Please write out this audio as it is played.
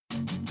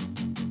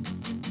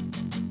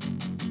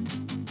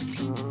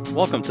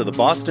Welcome to the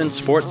Boston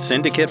Sports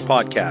Syndicate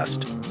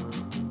podcast,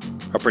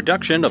 a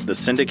production of the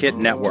Syndicate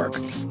Network.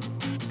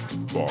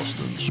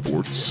 Boston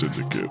Sports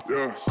Syndicate.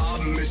 Yes.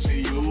 I'm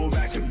missing you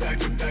back to back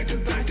to back to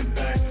back to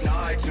back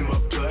nights in my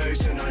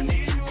place, and I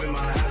need you in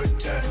my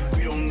habitat.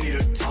 We don't need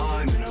a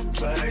time and a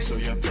place, so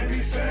yeah, baby,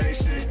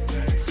 face it.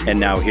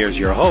 And now here's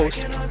your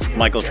host,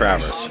 Michael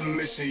Travers. I'm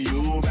missing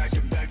you back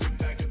to back to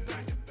back to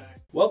back to back.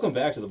 Welcome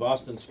back to the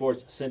Boston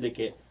Sports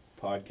Syndicate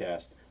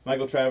podcast.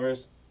 Michael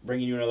Travers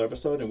bringing you another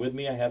episode, and with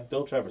me I have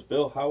Bill Travers.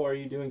 Bill, how are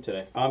you doing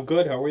today? I'm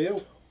good. How are you?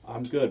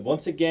 I'm good.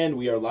 Once again,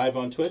 we are live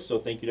on Twitch, so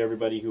thank you to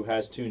everybody who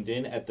has tuned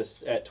in at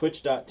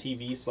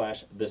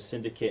twitch.tv/the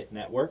Syndicate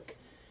Network.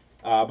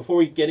 Before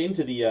we get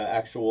into the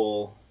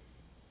actual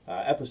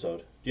episode,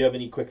 do you have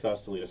any quick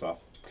thoughts to lead us off?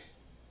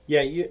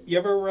 Yeah, you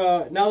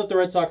ever, now that the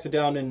Red Sox are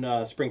down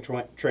in spring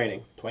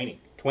training.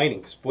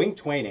 Spring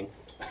training.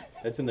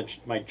 That's in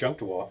my junk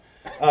drawer.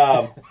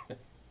 Sound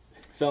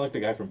like the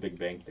guy from Big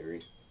Bang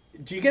Theory.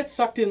 Do you get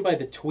sucked in by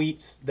the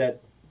tweets that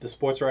the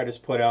sports writers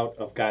put out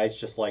of guys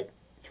just like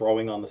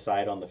throwing on the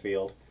side on the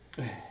field?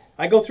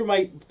 I go through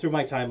my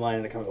timeline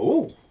and I come,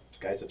 ooh,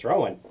 guys are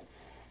throwing.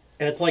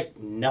 And it's like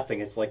nothing.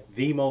 It's like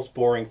the most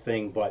boring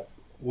thing, but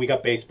we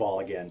got baseball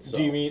again. So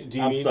I'm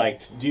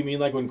psyched. Do you mean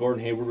like when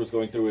Gordon Hayward was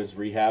going through his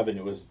rehab and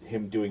it was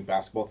him doing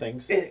basketball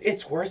things?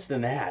 It's worse than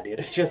that.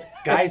 It's just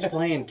guys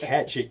playing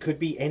catch. It could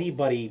be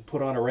anybody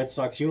put on a Red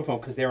Sox uniform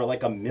because they're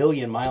like a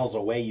million miles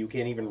away. You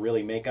can't even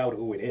really make out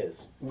who it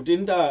is.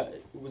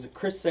 Was it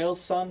Chris Sale's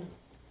son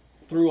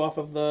threw off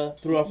of the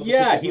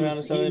yeah, he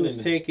was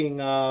taking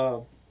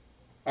I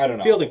don't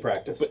know, fielding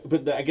practice.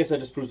 But I guess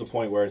that just proves the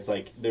point where it's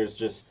like there's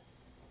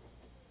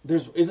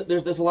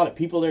a lot of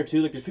people there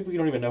too. Like there's people you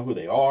don't even know who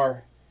they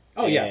are.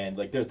 Oh yeah, and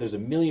like there's a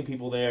million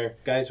people there.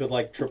 Guys with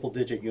like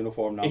triple-digit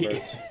uniform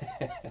numbers.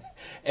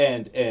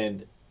 and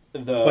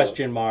the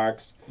question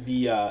marks.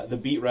 The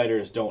beat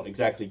writers don't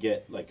exactly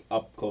get like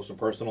up close and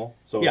personal.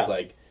 So yeah. It's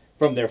like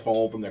from their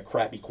phone, from their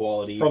crappy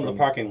quality, from the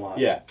parking lot.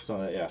 Yeah.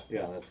 So yeah,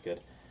 that's good.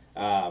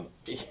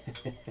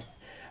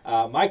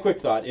 My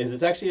quick thought is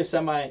it's actually a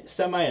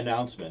semi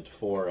announcement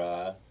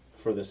for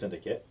the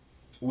Syndicate.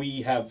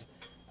 We have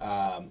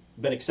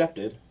been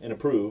accepted and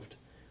approved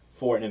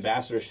for an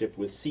ambassadorship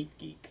with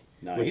SeatGeek,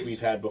 nice. Which we've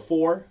had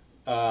before,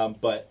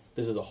 but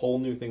this is a whole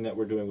new thing that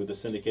we're doing with the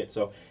Syndicate.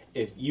 So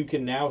if you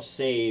can now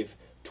save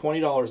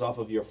 $20 off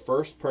of your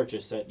first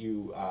purchase that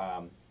you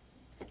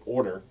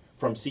order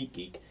from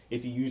SeatGeek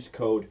if you use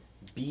code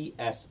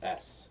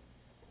BSS,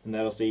 and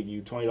that'll save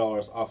you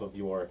 $20 off of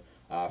your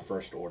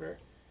first order.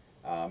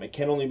 It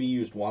can only be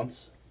used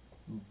once,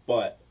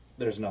 but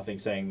there's nothing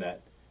saying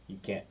that you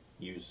can't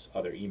use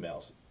other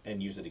emails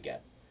and use it again,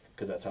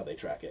 because that's how they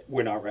track it.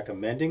 We're not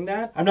recommending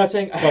that. I'm not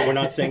saying, but we're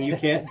not saying you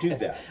can't do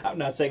that. I'm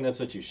not saying that's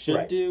what you should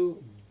right.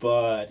 do,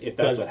 but if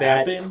that's what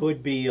that happened,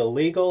 could be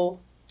illegal.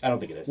 I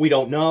don't think it is. We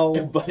don't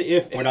know. But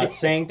if we're not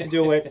saying to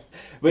do it,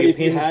 but the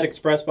opinions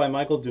expressed by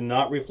Michael do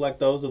not reflect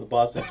those of the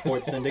Boston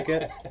Sports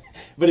Syndicate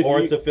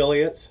or its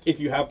affiliates. If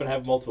you happen to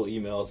have multiple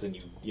emails and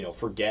you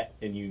forget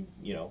and you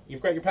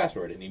forgot your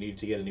password and you need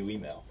to get a new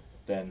email,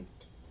 then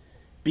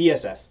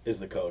BSS is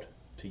the code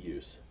to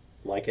use.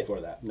 Like it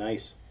for that.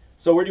 Nice.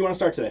 So where do you want to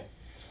start today?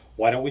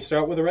 Why don't we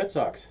start with the Red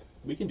Sox?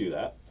 We can do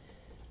that.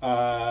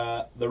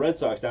 The Red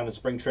Sox down in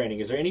spring training.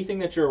 Is there anything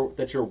that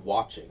you're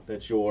watching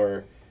that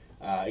you're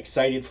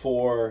excited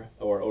for,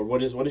 or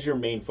what is your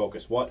main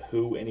focus?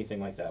 Who,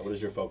 anything like that? What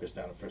is your focus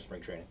down for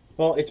spring training?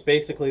 Well, it's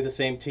basically the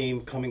same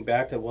team coming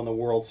back that won the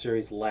World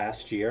Series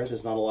last year.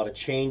 There's not a lot of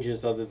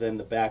changes other than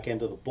the back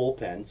end of the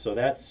bullpen, so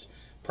that's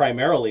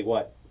primarily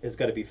what is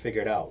going to be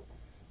figured out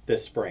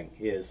this spring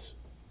is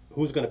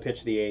who's going to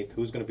pitch the eighth,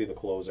 who's going to be the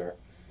closer.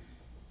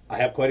 I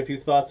have quite a few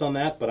thoughts on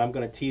that, but I'm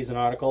going to tease an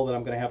article that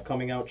I'm going to have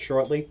coming out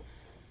shortly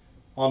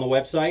on the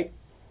website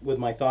with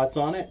my thoughts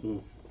on it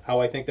and how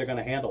I think they're going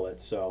to handle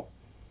it. So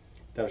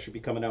that should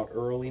be coming out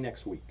early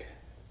next week.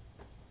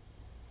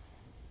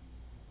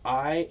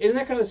 Isn't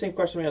that kind of the same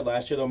question we had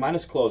last year, though,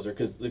 minus closer,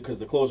 because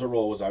the closer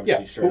role was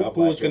obviously shared up.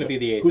 Who was going to be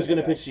the eighth? Who's going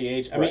to pitch the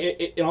eighth? I right.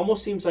 mean, it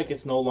almost seems like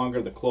it's no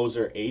longer the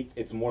closer eighth;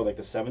 it's more like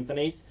the seventh and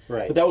eighth.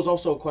 Right. But that was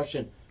also a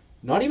question,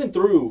 not even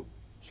through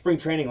spring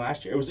training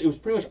last year. It was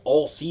pretty much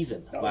all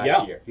season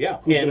last year. Yeah.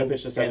 Who's going to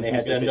pitch the seventh? And they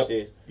had to end up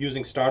the eighth?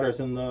 using starters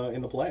in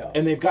the playoffs.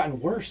 And they've gotten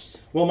worse.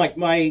 Well,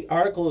 my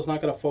article is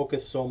not going to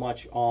focus so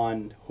much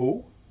on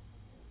who,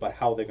 but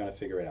how they're going to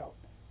figure it out.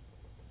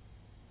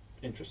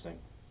 Interesting.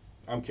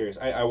 I'm curious.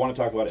 I want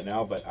to talk about it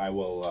now, but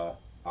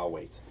I'll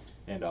wait,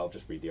 and I'll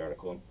just read the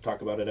article and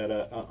talk about it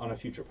on a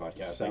future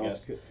podcast. Sounds I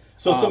guess. Good.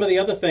 So some of the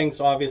other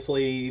things,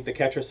 obviously, the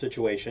catcher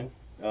situation.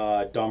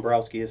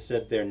 Dombrowski has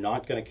said they're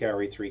not going to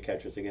carry 3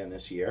 catchers again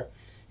this year,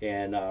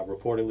 and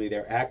reportedly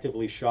they're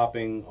actively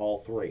shopping all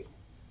 3.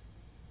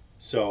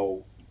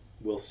 So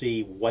we'll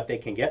see what they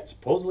can get.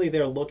 Supposedly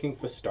they're looking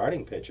for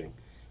starting pitching,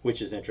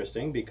 which is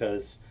interesting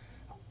because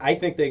I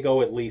think they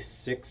go at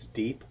least 6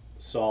 deep,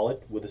 solid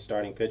with the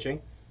starting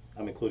pitching.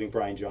 I'm including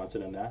Brian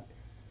Johnson in that,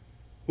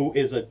 who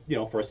is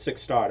for a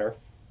 6 starter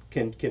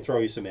can throw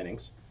you some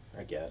innings.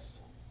 I guess.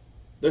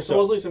 There's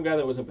supposedly some guy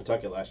that was in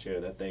Pawtucket last year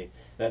that they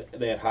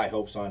had high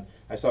hopes on.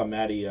 I saw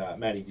Matty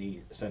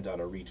D sent out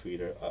a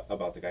retweet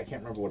about the guy. I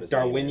can't remember what his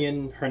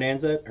name is.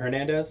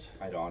 Hernandez.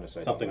 I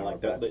honestly Something don't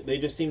like remember, that. but they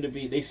just seem to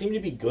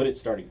be good at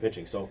starting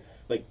pitching. So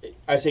like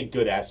I say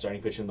good at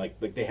starting pitching. Like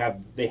they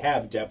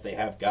have depth. They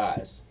have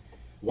guys.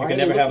 You can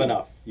never have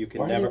enough. You why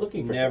can are they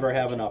looking for never starting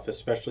have pitching? enough,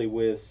 especially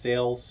with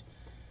Sale's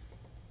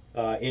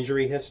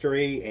injury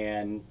history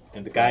and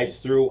the Price. guys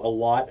threw a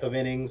lot of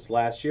innings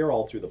last year,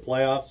 all through the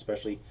playoffs,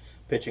 especially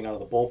pitching out of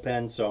the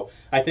bullpen. So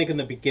I think in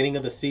the beginning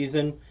of the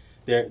season,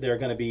 they're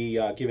going to be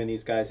giving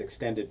these guys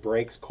extended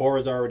breaks.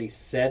 Cora's already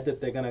said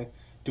that they're going to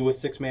do a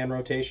 6-man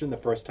rotation the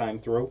first time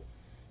through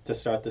to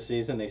start the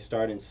season. They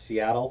start in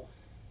Seattle.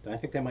 Then I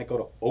think they might go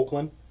to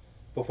Oakland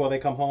before they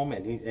come home,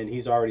 and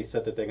he's already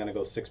said that they're going to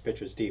go 6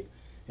 pitchers deep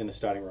in the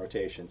starting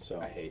rotation. So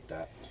I hate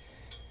that.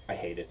 I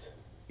hate it.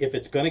 if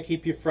it's going to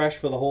keep you fresh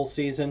for the whole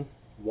season,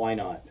 why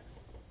not?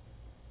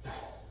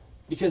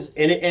 Because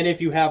And if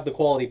you have the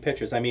quality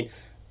pitchers, I mean,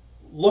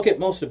 look at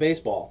most of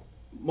baseball.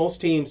 Most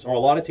teams, or a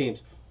lot of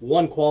teams,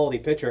 one quality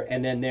pitcher,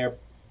 and then they're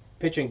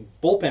pitching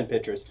bullpen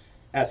pitchers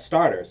as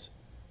starters,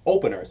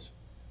 openers,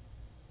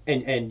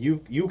 and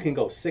you can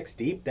go 6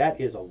 deep. That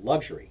is a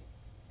luxury,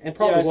 and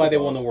probably Yeah, I why they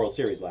won suppose. the World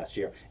Series last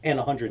year and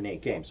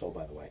 108 games. Oh,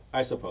 by the way,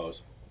 I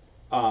suppose.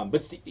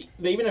 But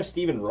they even have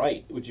Stephen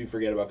Wright, which you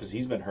forget about because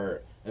he's been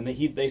hurt, and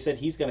they said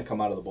he's going to come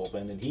out of the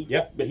bullpen,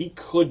 and but he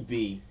could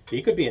be.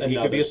 he could be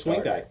Another a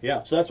swing starter. guy.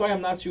 Yeah, So that's why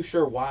I'm not too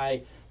sure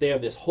why they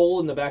have this hole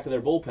in the back of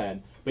their bullpen,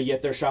 but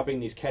yet they're shopping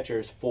these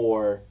catchers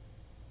for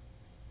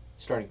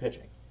starting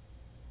pitching.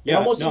 It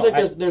almost seems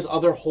like there's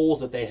other holes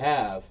that they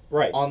have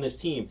Right. on this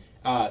team.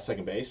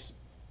 Second base,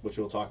 which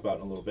we'll talk about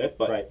in a little bit,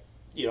 but right.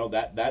 you know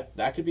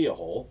that could be a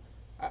hole.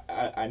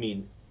 I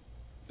mean,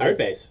 Third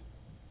base.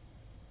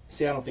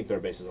 see, I don't think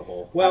third base is a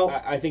hole. Well,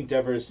 I think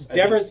Devers.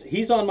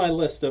 He's on my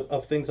list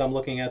of things I'm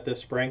looking at this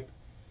spring.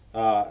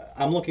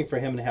 I'm looking for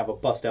him to have a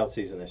bust-out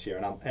season this year,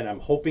 and I'm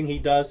hoping he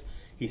does.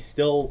 He's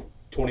still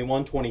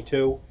 21,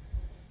 22.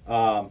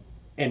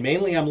 And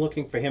mainly I'm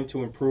looking for him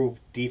to improve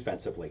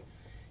defensively.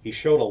 He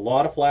showed a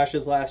lot of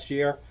flashes last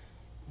year,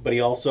 but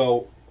he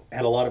also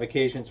had a lot of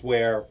occasions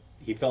where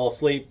he fell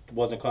asleep,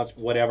 wasn't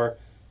whatever,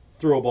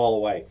 threw a ball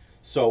away.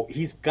 So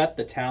he's got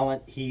the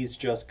talent. He's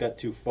just got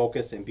to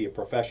focus and be a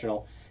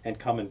professional and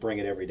come and bring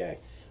it every day.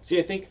 See,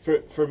 I think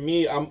for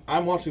me,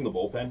 I'm watching the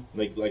bullpen,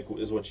 like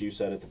is what you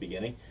said at the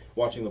beginning,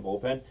 watching the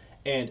bullpen,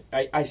 and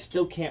I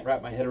still can't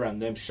wrap my head around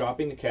them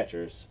shopping the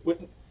catchers.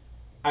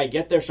 I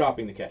get they're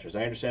shopping the catchers.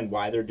 I understand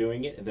why they're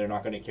doing it. They're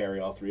not going to carry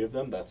all 3 of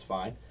them. That's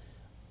fine,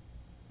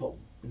 but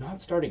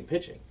not starting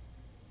pitching.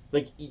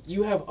 Like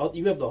you have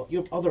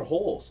other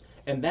holes,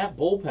 and that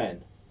bullpen,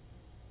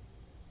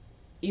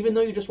 even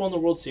though you just won the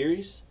World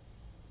Series,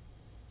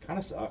 kind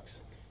of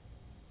sucks.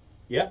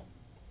 Yeah.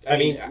 I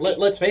mean,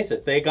 let's face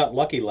it. They got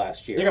lucky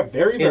last year. They got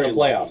very, very in the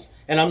playoffs. lucky.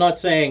 And I'm not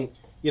saying,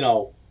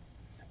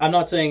 I'm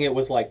not saying it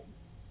was like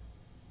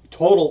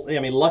total. I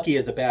mean, lucky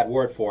is a bad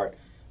word for it.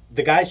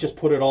 The guys just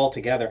put it all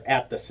together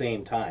at the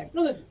same time.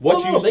 No, You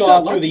they saw got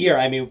through lucky. the year.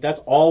 I mean, that's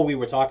all we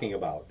were talking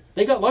about.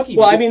 They got lucky.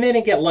 Well, I because- mean, they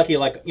didn't get lucky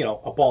like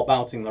a ball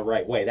bouncing the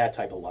right way. That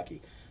type of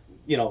lucky.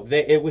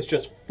 It was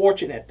just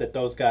fortunate that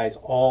those guys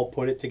all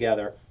put it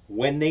together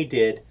when they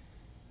did.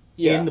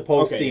 In the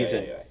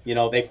postseason. Okay,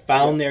 yeah. They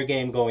found their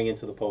game going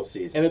into the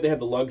postseason. And that they had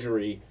the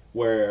luxury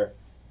where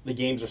the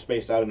games are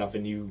spaced out enough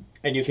and you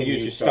can use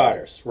your starters.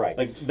 starters. Right.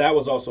 Like that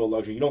was also a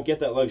luxury. You don't get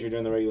that luxury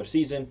during the regular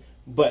season,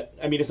 but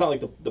I mean it's not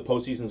like the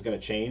postseason is going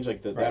to change.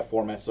 Like Right. that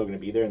format's still going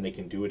to be there, and they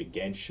can do it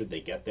again should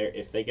they get there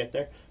if they get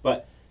there.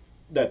 But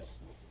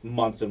that's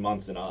months and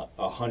months and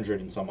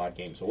 100 and some odd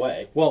games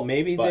away. Well,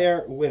 maybe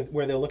But-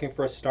 where they're looking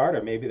for a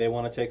starter. Maybe they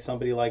want to take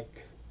somebody like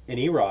an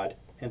Erod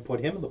and put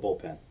him in the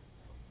bullpen.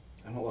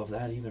 I don't love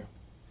that either.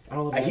 I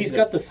don't love that He's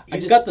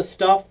either. got the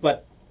stuff,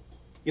 but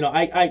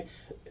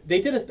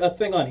they did a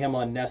thing on him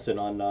on Nesson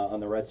on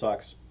the Red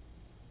Sox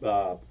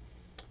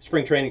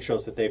spring training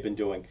shows that they've been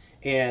doing,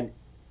 and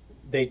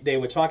they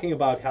were talking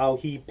about how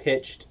he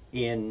pitched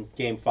in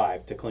Game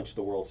 5 to clinch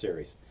the World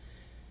Series,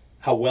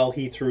 how well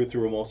he threw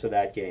most of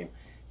that game,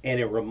 and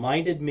it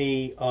reminded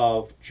me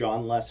of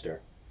John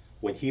Lester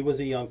when he was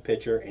a young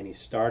pitcher and he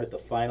started the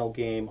final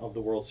game of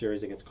the World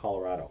Series against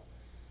Colorado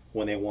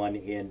when they won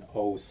in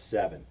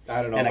 07.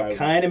 I don't know. And if I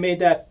kind of made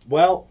that,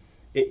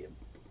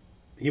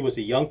 he was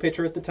a young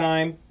pitcher at the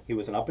time. He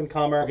was an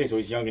up-and-comer. Okay, so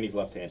he's young and he's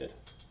left-handed.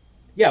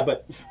 Yeah,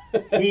 but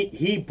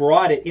he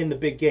brought it in the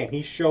big game.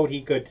 He showed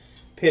he could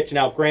pitch.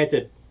 Now,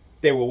 granted,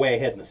 they were way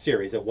ahead in the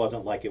series. It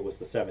wasn't like it was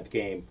the 7th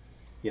game,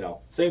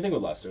 Same thing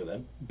with Lester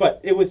then. But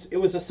it was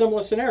a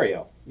similar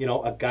scenario.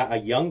 A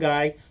young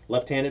guy,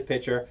 left-handed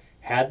pitcher,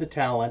 had the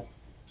talent.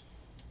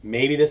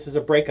 Maybe this is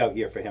a breakout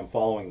year for him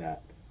following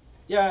that.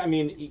 Yeah, I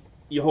mean,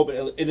 you hope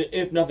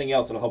if nothing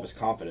else, it'll help his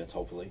confidence,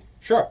 hopefully.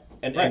 Sure.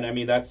 And Right. and I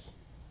mean that's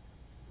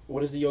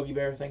what is the Yogi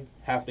Berra thing?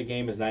 Half the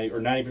game is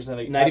 90% of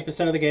the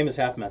 90% of the game is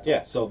half mental.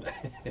 Yeah, so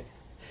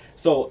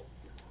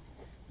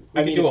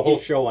We could do a whole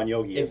show on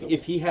Yogi.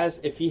 if he has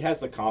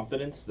the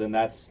confidence, then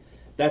that's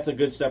that's a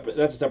good step.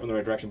 That's a step in the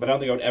right direction. But I don't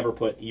think I would ever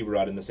put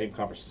Eberrod in the same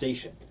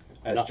conversation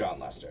as John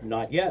Lester.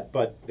 Not yet,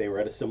 but they were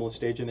at a similar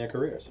stage in their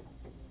careers.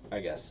 I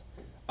guess.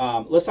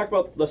 Let's talk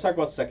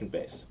about second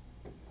base.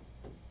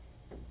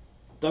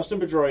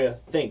 Dustin Pedroia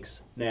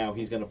thinks now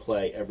he's going to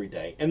play every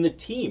day, and the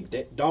team,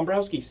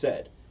 Dombrowski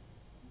said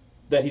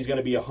that he's going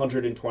to be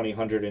 120,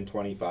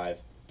 125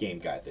 game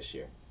guy this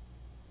year.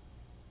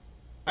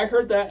 I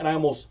heard that, and I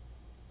almost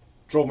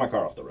drove my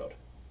car off the road.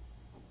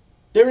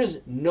 There is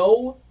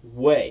no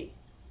way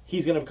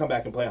he's going to come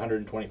back and play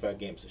 125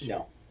 games this year.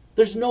 No.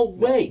 There's no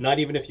way. Not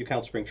even if you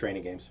count spring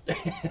training games.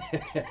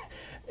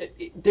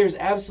 There's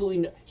absolutely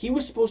no... He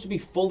was supposed to be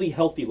fully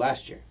healthy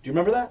last year. Do you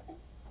remember that?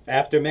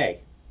 After May.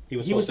 He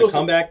was supposed to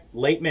come back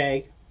late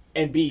May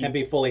and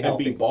be fully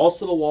healthy. And be balls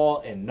to the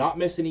wall and not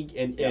miss any...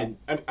 And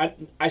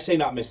I say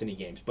not miss any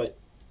games, but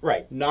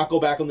right. Not go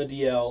back on the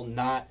DL,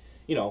 not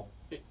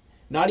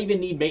even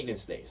need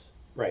maintenance days.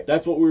 Right.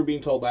 That's what we were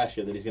being told last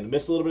year, that he's going to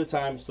miss a little bit of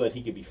time so that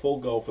he could be full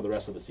go for the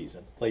rest of the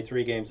season. Played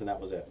 3 games and that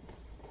was it.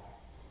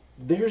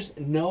 There's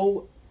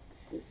no...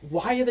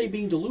 Why are they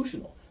being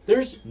delusional?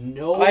 There's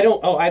no... I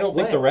don't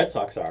think the Red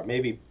Sox are.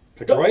 Maybe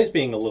Pedroia's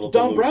being a little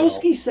delusional.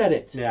 Dombrowski said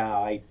it.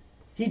 No,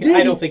 he did.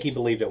 I don't think he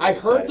believed it when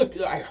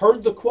I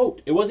heard the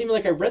quote. It wasn't even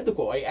like I read the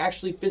quote. I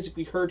actually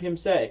physically heard him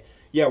say,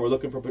 "Yeah, we're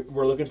looking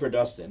for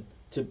Dustin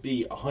to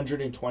be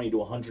 120 to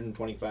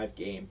 125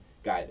 game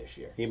guy this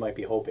year." He might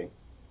be hoping.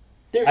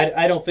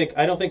 I don't think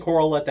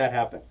Cora will let that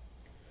happen.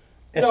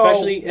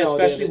 Especially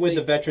with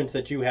the veterans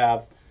that you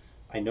have.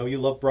 I know you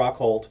love Brock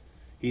Holt.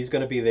 He's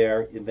going to be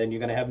there, and then you're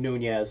going to have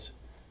Nunez.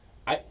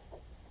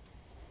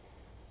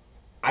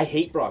 I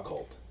hate Brock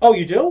Holt. Oh,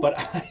 you do?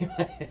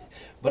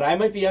 But I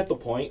might be at the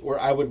point where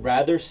I would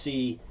rather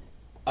see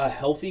a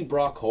healthy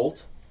Brock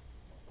Holt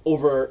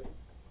over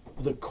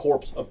the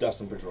corpse of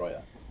Dustin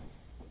Pedroia.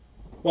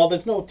 Well,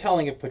 there's no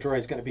telling if Pedroia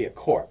is going to be a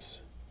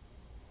corpse.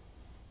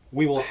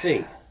 We will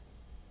see.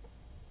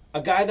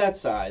 A guy that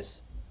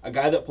size, a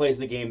guy that plays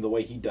the game the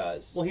way he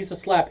does. Well, he's a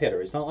slap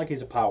hitter. It's not like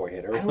he's a power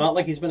hitter. It's not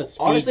like he's been a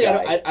speed honestly,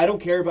 guy. I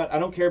don't care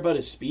about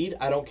his speed.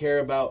 I don't care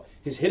about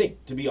his hitting,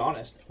 to be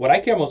honest. What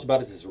I care most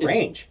about is his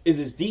range. Is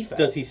his defense.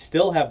 Does he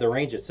still have the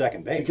range at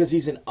second base? Because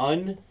he's an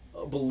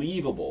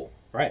unbelievable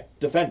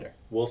defender.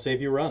 Will save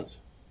you runs.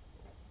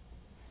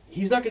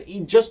 He's not going to...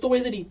 Just the way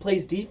that he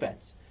plays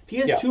defense. If he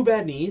has 2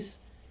 bad knees,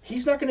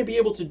 he's not going to be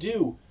able to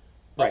do...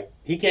 Right.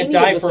 He can't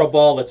dive for a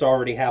ball that's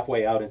already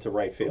halfway out into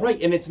right field. Right,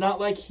 and it's not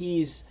like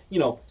he's,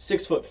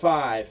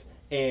 6'5",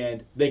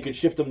 and they could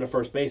shift him to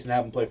first base and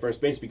have him play first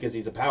base because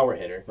he's a power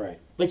hitter. Right.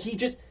 Like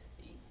he's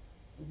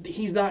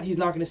not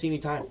going to see any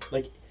time.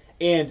 Like,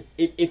 and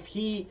if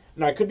he,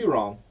 and I could be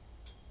wrong.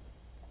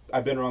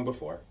 I've been wrong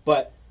before,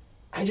 but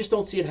I just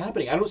don't see it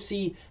happening. I don't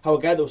see how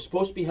a guy that was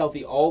supposed to be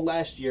healthy all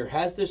last year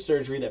has this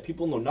surgery that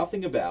people know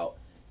nothing about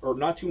or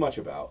not too much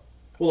about.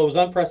 Well, it was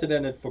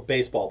unprecedented for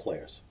baseball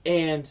players.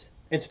 And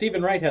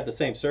Stephen Wright had the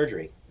same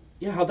surgery.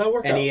 Yeah, how'd that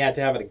work out? And he had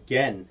to have it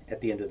again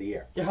at the end of the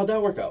year. Yeah, how'd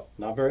that work out?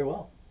 Not very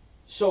well.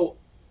 So,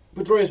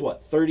 Pedroia's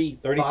what,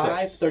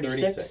 35?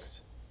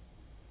 36?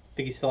 I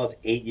think he still has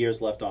 8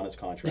 years left on his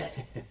contract.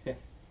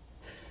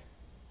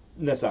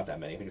 That's not that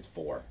many. I think it's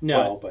 4.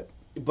 No,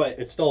 but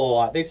it's still a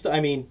lot. They're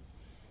going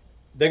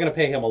to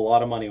pay him a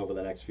lot of money over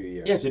the next few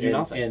years. Yeah, to do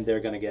nothing. And they're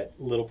going to get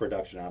little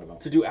production out of him.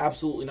 To do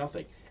absolutely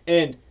nothing.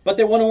 But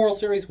they won a World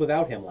Series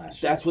without him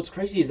last year. That's what's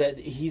crazy is that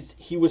he's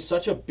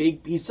such a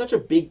big piece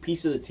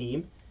of the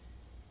team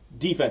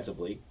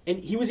defensively, and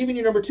he was even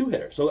your number 2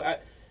 hitter. So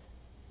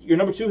your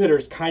number 2 hitter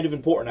is kind of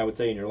important, I would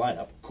say, in your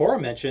lineup. Cora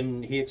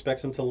mentioned he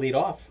expects him to lead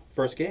off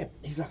first game.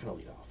 He's not going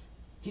to lead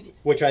off.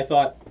 Which I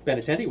thought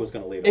Benintendi was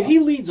going to lead off. If he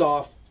leads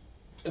off,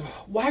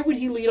 why would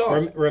he lead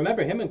off?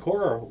 Remember, him and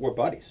Cora were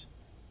buddies.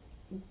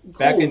 Cool.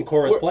 Back in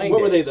Cora's playing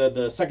What days. were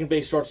they, the second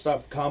base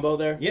shortstop combo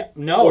there? Yeah,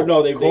 no.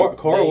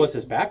 Cora they was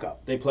his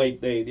backup. They played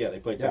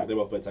second. They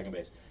both played second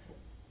base.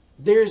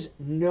 There's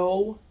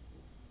no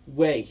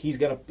way he's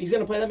gonna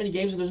play that many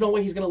games, and there's no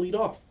way he's gonna lead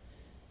off.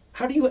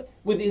 How do you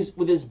with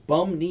his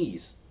bum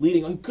knees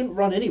leading? He couldn't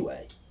run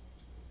anyway.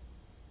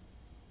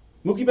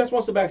 Mookie Betts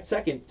wants to back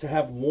second to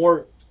have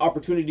more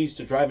opportunities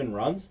to drive in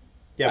runs.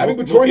 Yeah,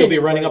 Mookie will be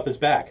running up his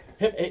back.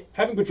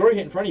 Having Pedroia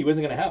hit in front of you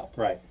isn't going to help.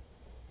 Right.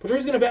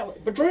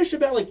 Pedroia should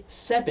bat like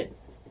 7.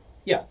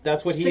 Yeah,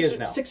 that's what he is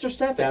now. 6 or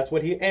 7. That's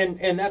what he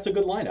and that's a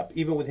good lineup,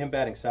 even with him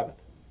batting 7th.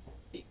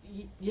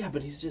 Yeah,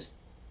 but he's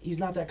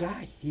not that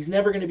guy. He's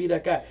never going to be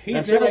that guy.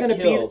 He's never going to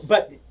be.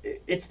 But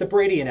it's the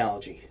Brady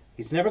analogy.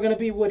 He's never going to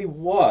be what he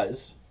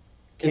was.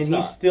 Can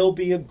he still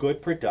be a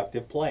good,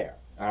 productive player?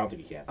 I don't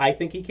think he can. I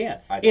think he can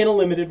in a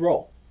limited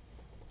role.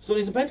 So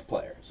he's a bench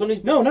player.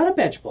 No, not a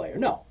bench player.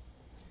 No,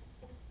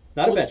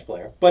 not a bench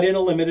player, but in a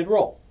limited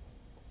role.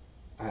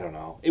 I don't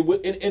know.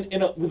 With a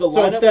lineup,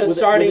 so instead of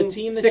starting with a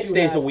team that 6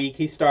 days a week,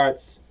 he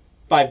starts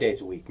 5 days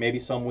a week. Maybe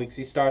some weeks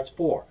he starts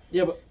 4.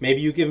 Yeah, but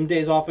maybe you give him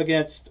days off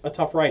against a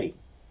tough righty.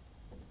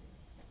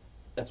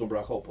 That's when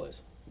Brock Holt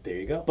plays. There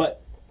you go.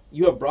 But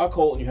you have Brock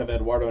Holt and you have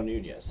Eduardo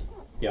Nunez.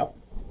 Yep.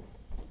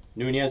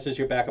 Nunez is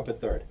your backup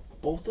at third.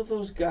 Both of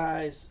those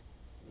guys,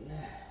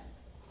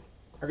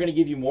 are going to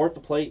give you more at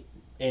the plate,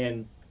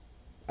 and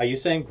Are you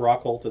saying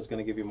Brock Holt is going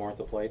to give you more at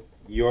the plate?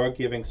 You're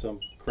giving some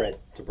credit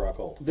to Brock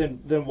Holt. then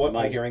what? Am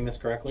I hearing this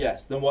correctly?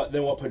 Yes. Then what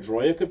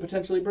Pedroia could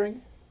potentially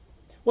bring?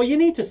 Well, you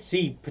need to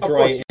see course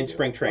Pedroia you in do.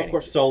 spring Of training.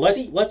 course. So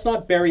See- let's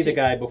not bury see- the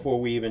guy before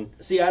we even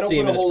See, I don't see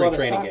put him a in a whole spring lot of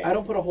training stock. game. I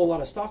don't put a whole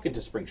lot of stock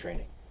into spring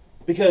training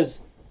because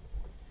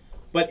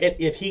But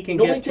if he can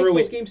nobody get takes through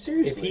those it, games if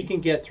seriously. he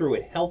can get through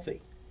it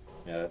healthy,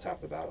 Yeah, that's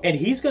half the battle. and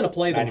he's going to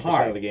play them 90%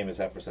 hard. of the game is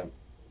half percent.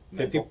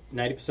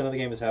 90% of the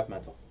game is half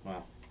mental.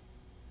 Wow.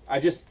 I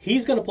just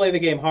He's going to play the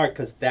game hard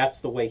because that's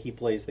the way he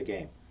plays the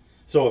game.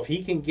 So if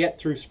he can get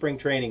through spring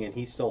training and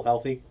he's still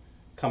healthy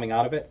coming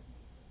out of it,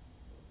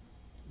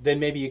 then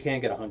maybe you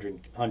can get 100,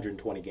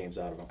 120 games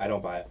out of him. I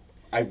don't buy it.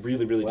 I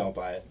really, really Well- don't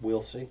buy it,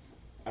 We'll see.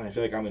 and I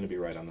feel like I'm going to be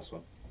right on this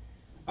one.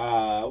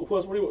 Who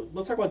else?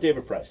 Let's talk about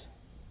David Price.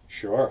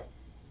 Sure.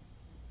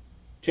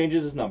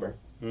 Changes his number.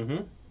 Mm-hmm.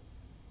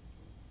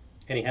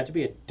 And he had to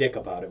be a dick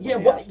about it. When Yeah,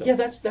 they what? asked him. Yeah,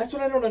 that's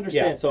what I don't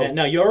understand. Yeah. So And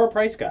now you're a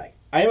Price guy.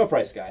 I am a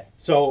Price guy.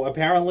 So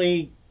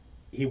apparently,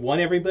 he won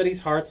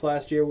everybody's hearts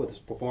last year with his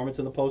performance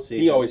in the postseason.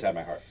 He always had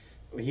my heart.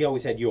 He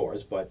always had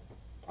yours, but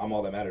I'm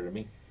all that mattered to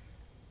me.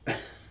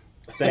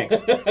 thanks.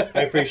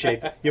 I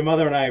appreciate that. Your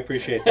mother and I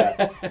appreciate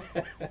that,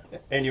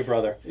 and your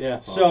brother. Yeah.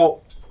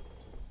 So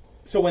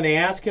when they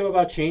ask him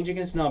about changing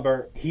his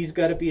number, he's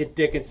got to be a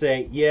dick and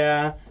say,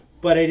 "Yeah,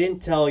 but I didn't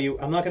tell you.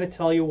 I'm not going to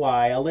tell you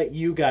why. I'll let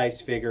you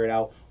guys figure it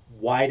out.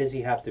 Why does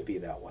he have to be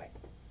that way?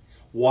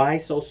 Why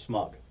so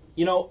smug?"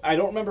 You know, I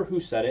don't remember who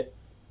said it,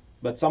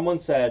 but someone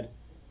said,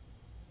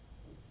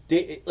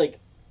 like,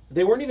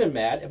 they weren't even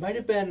mad. It might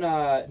have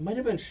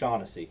been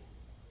Shaughnessy.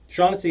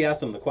 Shaughnessy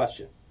asked him the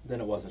question. Then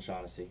it wasn't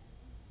Shaughnessy.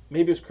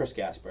 Maybe it was Chris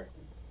Gasper.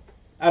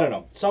 I don't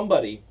know.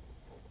 Somebody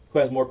who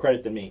has more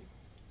credit than me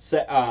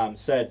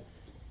said,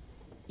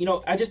 you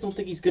know, I just don't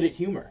think he's good at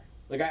humor.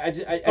 Like I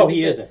think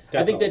he that- isn't, I think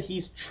definitely. that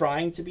he's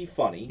trying to be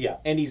funny. Yeah.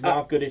 And he's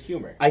not good at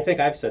humor. I think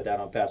I've said that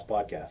on past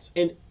podcasts.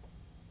 And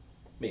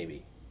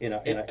maybe. In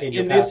your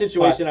In past this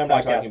situation, I'm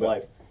not podcast talking about.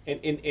 life.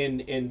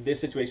 In this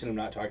situation, I'm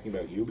not talking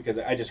about you because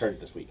I just heard it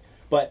this week.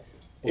 But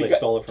Well, they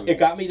stole it from me. It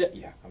got me to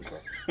I'm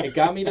sure. It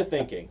got me to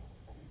thinking.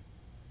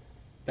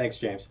 Thanks,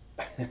 James.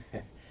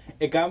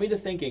 It got me to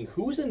thinking,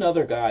 who's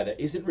another guy that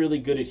isn't really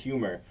good at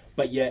humor,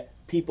 but yet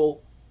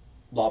people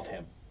love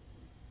him?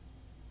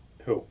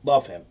 Who?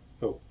 Love him.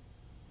 Who?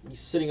 He's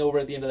sitting over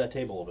at the end of that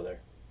table over there.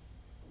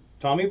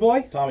 Tommy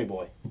Boy? Tommy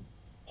Boy.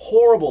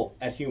 Horrible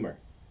at humor.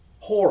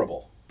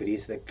 Horrible. But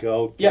he's the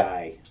GOAT Yeah.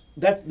 guy.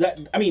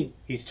 I mean,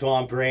 He's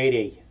Tom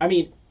Brady.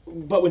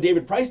 but when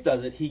David Price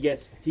does it, he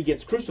gets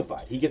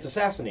crucified. He gets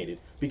assassinated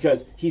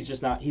because he's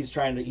just not. He's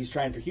trying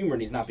for humor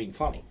and he's not being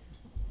funny.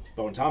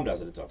 But when Tom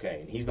does it, it's okay,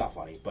 and he's not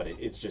funny. But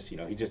it's just he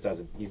just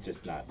doesn't. He's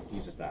just not.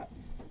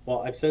 Well,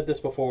 I've said this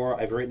before.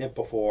 I've written it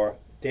before.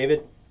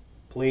 David,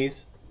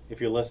 please,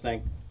 if you're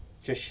listening,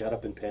 just shut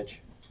up and pitch.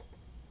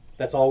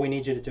 That's all we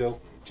need you to do.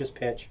 Just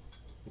pitch.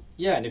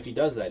 Yeah, and if he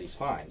does that, he's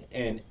fine.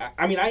 And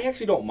I mean, I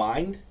actually don't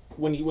mind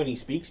when he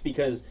speaks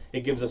because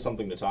it gives us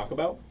something to talk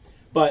about.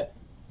 But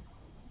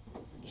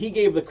he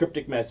gave the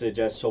cryptic message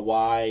as to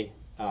why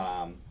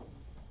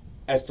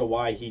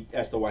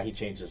he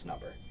changed his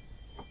number.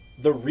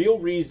 The real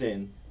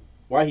reason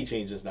why he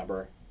changed his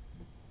number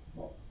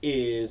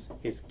is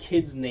his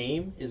kid's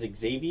name is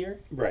Xavier,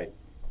 Right.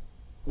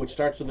 which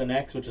starts with an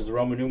X, which is the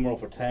Roman numeral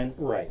for 10.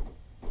 Right.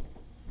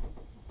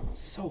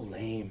 So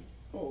lame.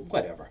 Oh,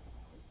 whatever.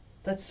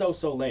 That's so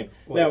lame.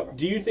 Whatever. Now,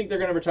 do you think they're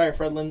going to retire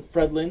Fred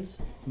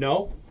Linz,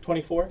 No.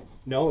 24?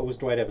 No, it was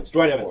Dwight Evans.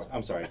 Dwight 24. Evans.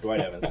 I'm sorry, Dwight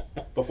Evans.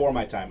 Before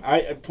my time.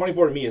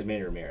 24 to me is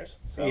Manny Ramirez.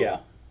 So Yeah.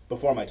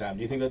 Before my time.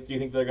 Do you think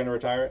they're going to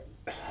retire it?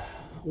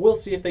 We'll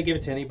see if they give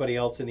it to anybody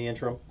else in the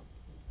interim.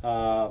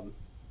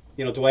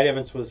 Dwight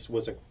Evans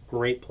was a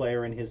great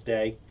player in his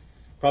day.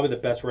 Probably the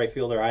best right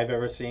fielder I've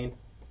ever seen.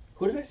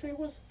 Who did I say it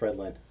was? Fred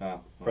Lynn.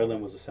 Oh, Fred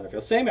Lynn was the center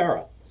fielder. Same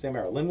era.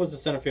 Lynn was the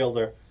center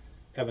fielder.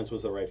 Evans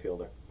was the right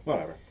fielder.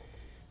 whatever.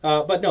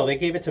 But no, they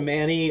gave it to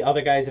Manny.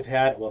 Other guys have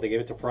had. Well, they gave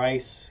it to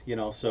Price.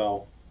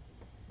 So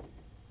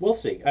we'll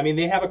see. I mean,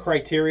 they have a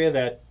criteria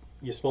that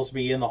you're supposed to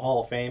be in the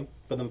Hall of Fame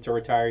for them to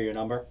retire your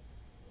number.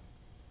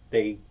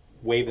 They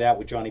waive that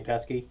with Johnny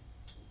Pesky.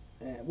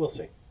 We'll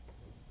see.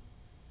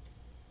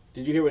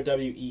 Did you hear what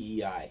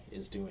WEEI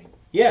is doing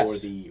Yes. for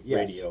the Yes.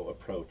 radio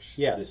approach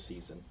Yes. this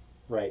season?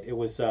 Right. It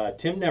was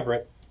Tim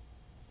Neverett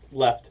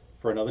left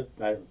for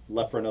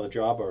another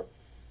job or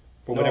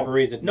for No. whatever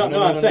reason. No,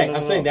 I'm saying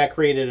no. that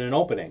created an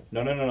opening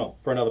No.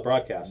 for another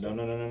broadcaster.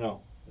 No.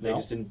 They No?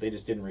 just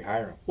didn't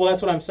rehire him. Well,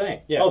 that's what I'm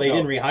saying. Yeah, Oh, they no.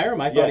 didn't rehire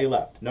him. I Yeah. thought he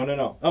left.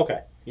 No.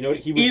 Okay. You know what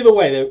he was? Either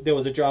way, there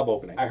was a job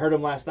opening, I heard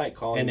him last night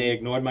calling. and they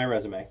ignored my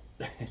resume.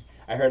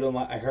 I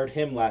heard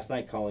him last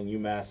night calling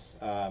UMass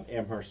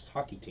Amherst's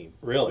hockey team.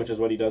 Really? Which is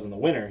what he does in the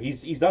winter.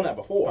 He's done that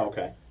before.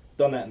 Okay.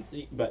 Done that,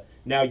 but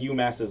now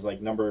UMass is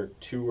like number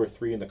 2 or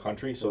 3 in the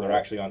country, so they're Right.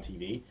 actually on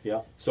TV.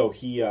 Yeah. So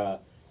he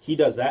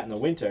does that in the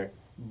winter,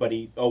 but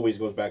he always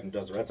goes back and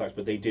does the Red Sox.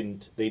 But they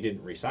didn't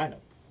re-sign him.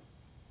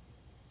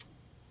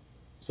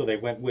 So they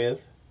went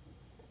with.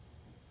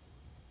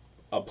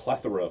 a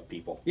plethora of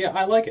people. Yeah,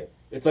 I like it.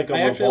 It's like a I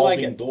actually like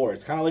revolving it. door.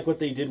 It's kind of like what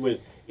they did with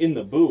in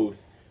the booth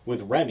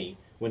with Remy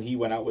when he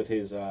went out with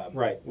his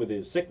with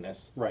his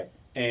sickness. Right.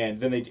 And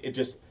then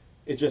it's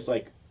just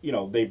like, you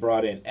know, they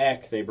brought in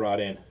Eck, they brought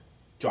in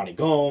Johnny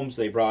Gomes,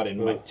 they brought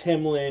in Mike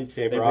Timlin,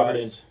 Dave they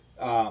Roberts.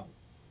 brought in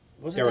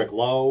was it Derek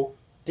Lowe.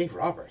 Dave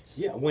Roberts.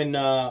 Yeah, when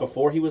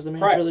Before he was the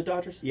manager of the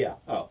Dodgers? Yeah.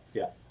 Oh.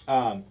 Yeah.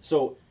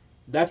 So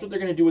that's what they're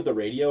going to do with the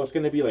radio. It's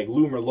going to be like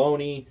Lou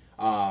Merlone,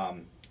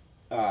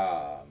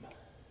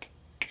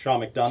 Sean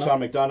McDonough. Sean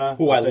McDonough,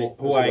 who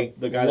I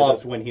the guy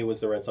loved that when he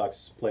was the Red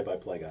Sox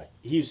play-by-play guy.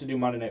 he used to do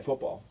Monday Night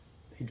Football.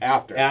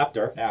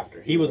 After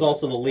He was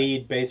also the Red Sox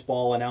lead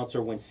baseball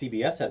announcer when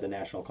CBS had the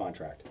national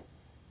contract.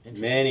 guy.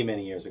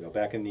 Many years ago,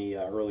 back in the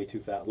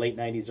late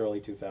 90s,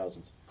 early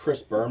 2000s.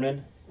 Chris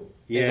Berman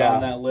Yeah. is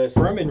on that list.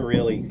 Berman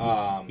really,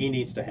 Um, he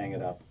needs to hang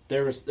it up.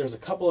 there's a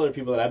couple other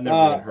people that I've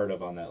never even heard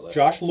of on that list.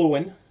 Josh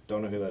Lewin,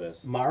 Don't know who that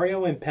is.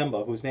 Mario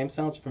Impemba, whose name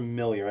sounds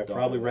familiar. I Don't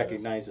probably know who that is.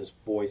 recognize his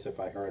voice if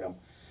I heard him.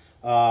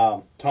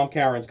 Tom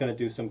Cameron's going to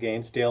do some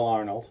games. Dale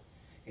Arnold.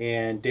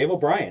 And Dave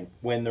O'Brien,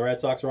 when the Red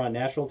Sox are on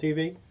national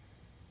TV.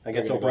 I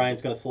guess gonna go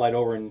O'Brien's going to slide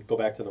over and go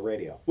back to the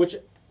radio. Which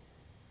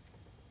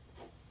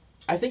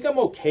I think I'm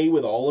okay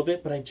with all of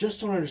it, but I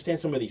just don't understand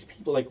some of these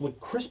people. Like with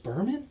Chris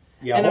Berman,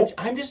 Yeah, and Hope-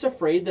 I'm just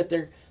afraid that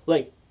they're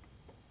like,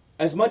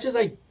 as much as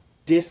I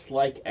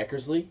dislike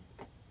Eckersley,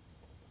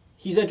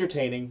 he's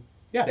entertaining.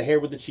 Yeah. The hair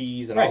with the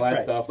cheese and all Right, that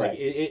right, stuff. Like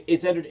right.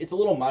 it's a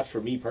little much for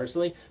me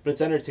personally, but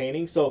it's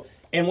entertaining. So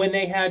And when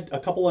they had a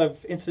couple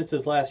of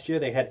instances last year,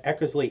 they had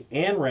Eckersley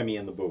and Remy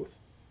in the booth.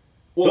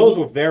 well, Those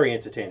Lou- were very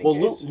entertaining well,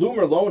 games. Lou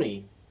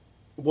Merlone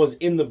was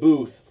in the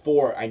booth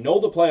for I know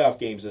the playoff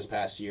games this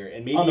past year,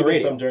 and maybe On the even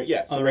radio. some during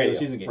some the regular radio,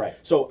 season games. right.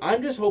 So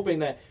I'm just hoping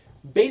that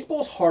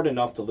baseball's hard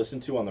enough to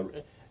listen to on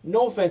the.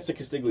 No offense to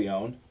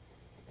Castiglione,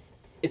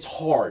 it's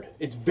hard.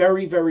 It's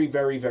very, very,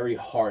 very, very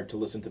hard to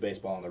listen to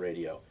baseball on the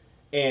radio,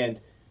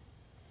 and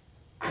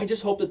I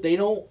just hope that they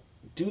don't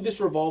do this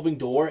revolving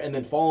door and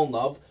then fall in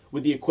love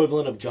with the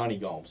equivalent of Johnny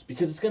Gomes,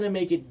 because it's going to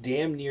make it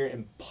damn near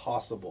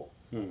impossible,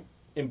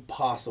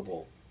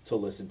 impossible to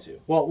listen to.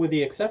 Well, with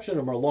the exception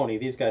of Merlone,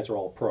 these guys are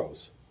all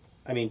pros.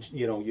 I mean,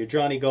 you know, your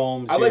Johnny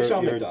Gomes, I like your,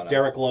 Sean your McDonough.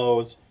 Derek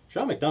Lowe's.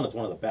 Sean McDonough's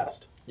one of the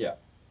best. Yeah.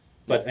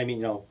 But, I mean,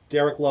 you know,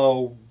 Derek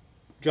Lowe,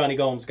 Johnny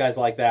Gomes, guys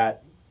like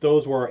that,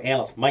 those were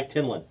analysts. Mike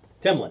Timlin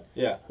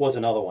Yeah. was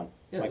another one.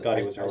 Yeah, My God,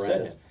 he was I said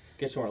horrendous. him.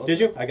 Guess you weren't Did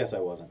listening. you? I guess I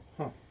wasn't.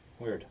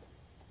 Weird.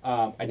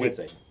 I did Wait.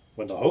 say him.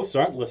 When the hosts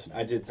aren't listening.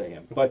 I did say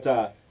him. But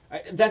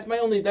that's my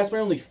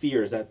only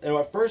fear is that, you know,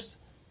 at first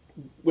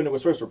when it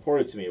was first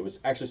reported to me, it was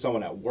actually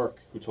someone at work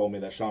who told me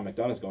that Sean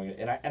McDonough's going,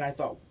 and I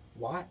thought,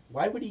 why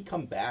would he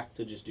come back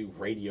to just do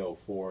radio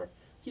for?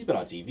 He's been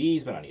on TV,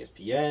 he's been on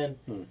ESPN.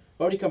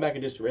 Why would he come back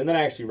and just? And then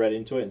I actually read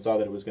into it and saw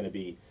that it was going to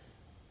be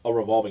a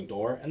revolving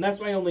door, and that's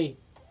my only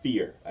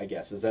fear, I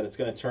guess, is that it's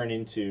going to turn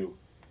into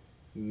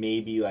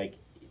maybe like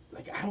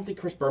I don't think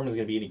Chris Berman's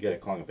going to be any good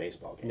at calling a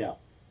baseball game. No.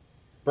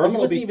 He Berman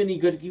will wasn't be even any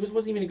good. He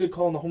wasn't even any good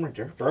calling the home run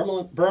derby.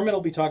 Berman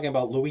will be talking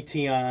about Louis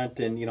Tiant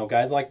and, you know,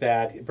 guys like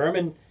that.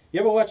 Berman, you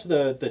ever watch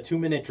the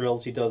 2-minute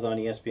drills he does on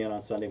ESPN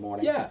on Sunday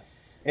morning? Yeah.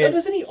 And Now,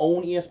 doesn't he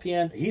own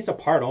ESPN? he's a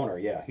part owner,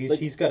 yeah.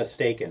 He's got a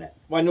stake in it.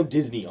 Well, I know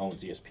Disney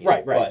owns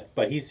ESPN. Right.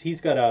 But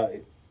he's got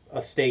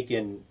a stake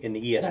in the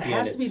ESPN That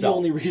has to be the itself.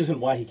 only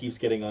reason why he keeps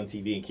getting on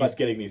TV and keeps But-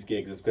 getting these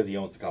gigs is because he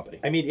owns the company.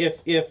 I mean,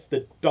 if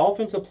the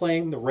Dolphins are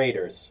playing the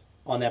Raiders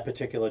on that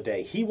particular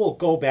day, he will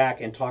go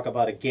back and talk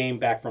about a game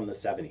back from the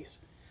 70s.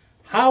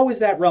 How is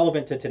that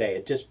relevant to today?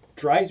 It just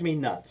drives me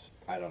nuts.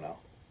 I don't know.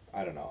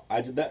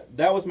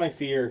 That was my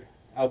fear.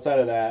 Outside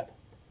of that,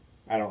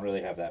 I don't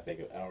really have that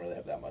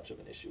much of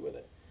an issue with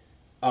it.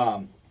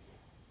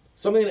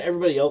 Something that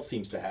everybody else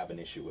seems to have an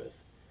issue with.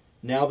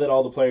 Now that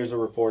all the players are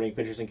reporting,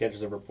 pitchers and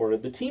catchers have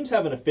reported, the teams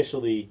haven't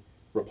officially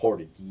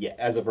reported yet,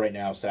 as of right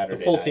now, Saturday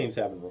The full night. teams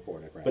haven't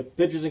reported, right? But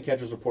pitchers and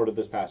catchers reported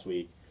this past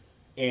week,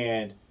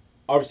 and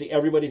obviously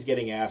everybody's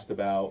getting asked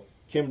about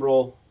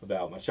Kimbrel,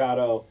 about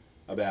Machado,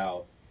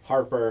 about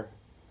Harper,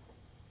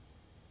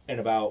 and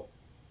about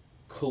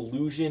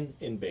collusion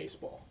in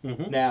baseball.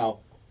 Mhm. Now,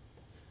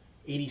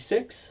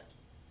 86?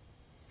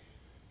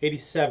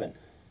 87,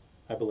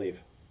 I believe.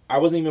 I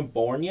wasn't even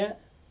born yet,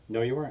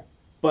 No, you weren't.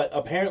 but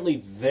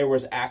apparently there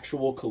was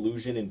actual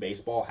collusion in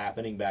baseball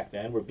happening back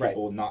then where Right.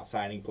 people were not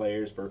signing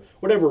players for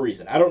whatever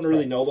reason. I don't really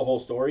Right. know the whole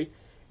story,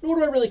 nor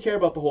do I really care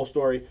about the whole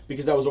story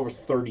because that was over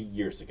 30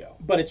 years ago.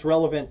 But it's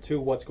relevant to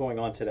what's going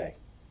on today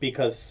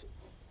because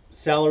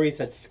salaries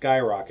had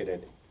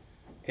skyrocketed,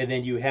 and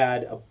then you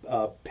had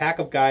a pack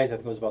of guys, I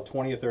think it was about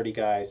 20 or 30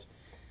 guys,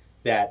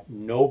 that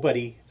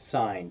nobody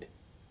signed.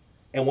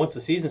 And once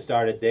the season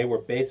started, they were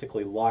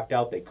basically locked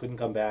out. They couldn't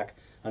come back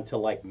until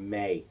like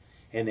May.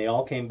 And they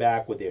all came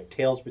back with their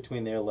tails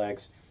between their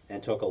legs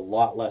and took a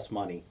lot less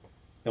money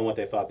than what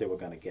they thought they were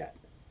going to get.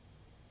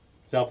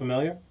 Sound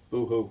familiar?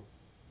 Boo-hoo.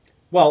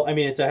 Well, I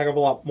mean, it's a heck of a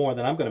lot more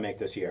than I'm going to make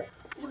this year.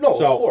 No,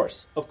 So- of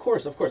course.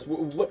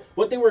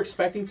 What they were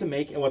expecting to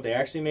make and what they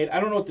actually made, I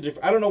don't know what the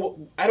I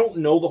don't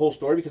know the whole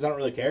story because I don't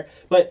really care.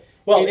 But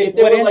Well, if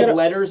there were like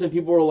letters and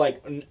people were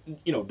like,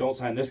 don't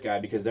sign this guy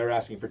because they're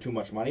asking for too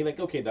much money, like,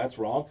 okay, that's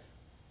wrong.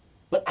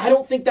 But I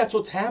don't think that's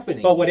what's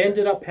happening. But what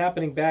ended up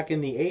happening back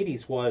in the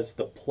 80s was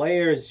the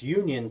players'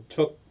 union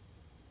took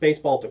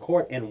baseball to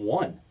court and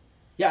won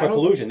for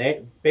collusion.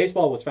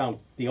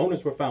 The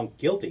owners were found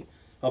guilty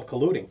of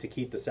colluding to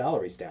keep the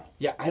salaries down.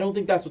 Yeah, I don't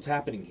think that's what's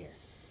happening here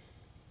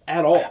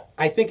at all.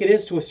 I think it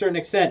is to a certain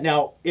extent.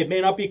 Now, it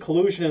may not be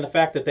collusion in the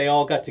fact that they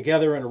all got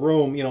together in a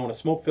room, in a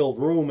smoke-filled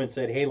room and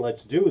said, hey,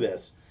 let's do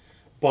this.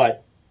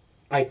 But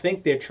I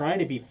think they're trying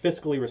to be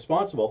fiscally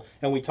responsible.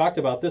 And we talked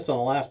about this on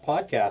the last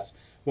podcast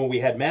when we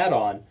had Matt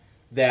on,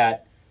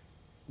 that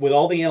with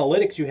all the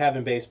analytics you have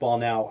in baseball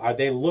now, are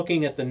they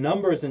looking at the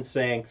numbers and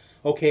saying,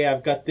 okay,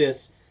 I've got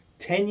this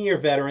 10-year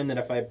veteran that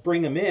if I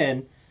bring him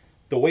in,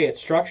 the way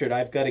it's structured,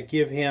 I've got to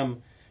give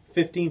him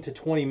 15 to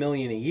 20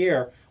 million a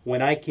year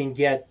when I can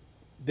get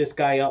this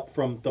guy up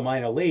from the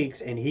minor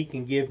leagues and he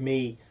can give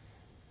me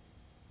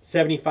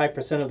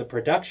 75% of the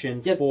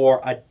production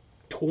for a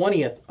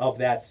 20th of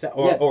that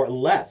or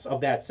less of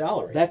that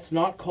salary. That's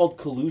not called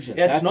collusion.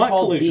 That's not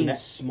called collusion. Being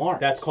smart.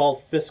 That's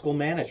called fiscal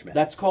management.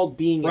 That's called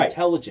being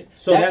intelligent.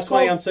 So that's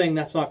why I'm saying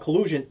that's not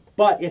collusion,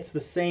 but it's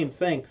the same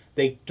thing.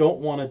 They don't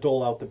want to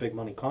dole out the big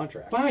money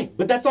contracts. Fine,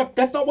 but that's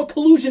not what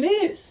collusion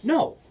is.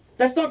 No.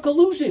 That's not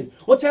collusion.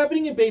 What's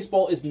happening in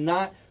baseball is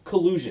not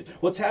collusion.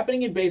 What's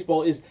happening in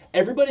baseball is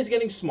everybody's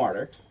getting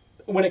smarter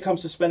when it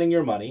comes to spending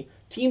your money.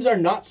 Teams are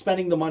not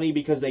spending the money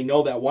because they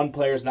know that one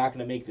player is not going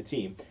to make the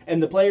team.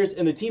 And the players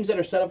and the teams that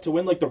are set up to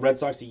win, like the Red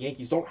Sox, the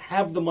Yankees, don't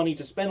have the money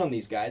to spend on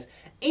these guys.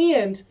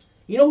 And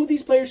you know who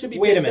these players should be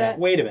pissed at?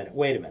 Wait a minute.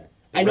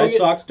 The Red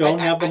Sox don't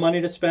have the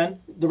money to spend?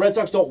 The Red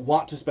Sox don't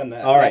want to spend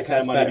that, All right, that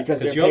kind of money because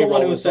their you're the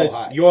one payroll who is so says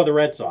high. you're the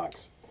Red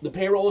Sox. The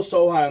payroll is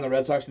so high on the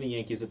Red Sox and the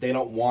Yankees that they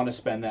don't want to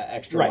spend that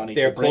extra money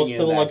They're to bring close in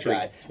to the that luxury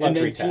guy. And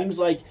then tax. teams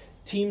like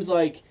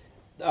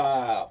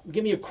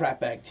give me a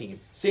crapbag team.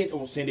 San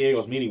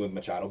Diego's meeting with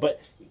Machado,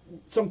 but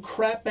some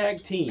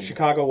crapbag team.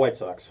 Chicago White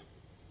Sox.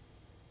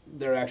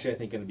 They're actually, I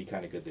think, going to be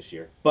kind of good this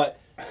year.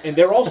 And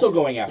they're also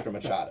going after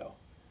Machado.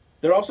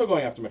 Give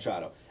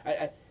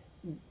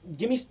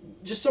me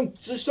just some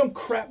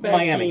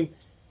crapbag team.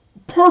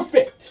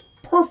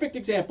 Perfect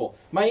example.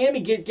 Miami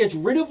gets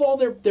rid of all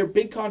their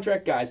big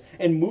contract guys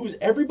and moves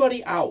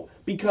everybody out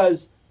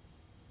because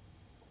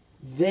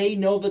they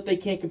know that they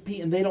can't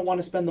compete and they don't want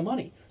to spend the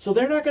money. So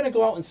they're not going to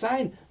go out and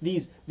sign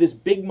this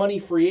big money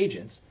free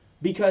agents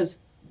because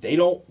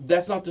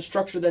that's not the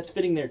structure that's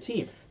fitting their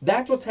team.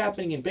 That's what's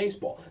happening in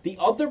baseball. The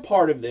other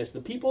part of this,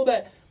 the people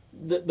that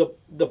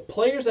the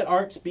players that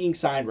aren't being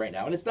signed right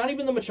now, and it's not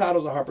even the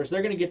Machados or Harpers,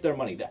 they're going to get their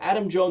money. The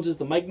Adam Joneses,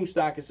 the Mike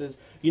Moustakas,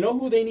 you know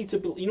who they need to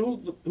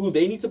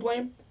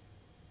blame?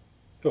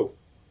 Who?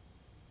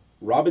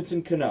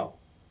 Robinson Cano,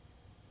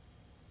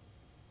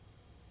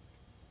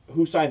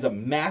 who signs a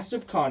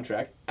massive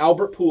contract.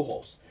 Albert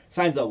Pujols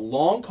signs a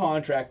long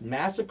contract,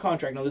 massive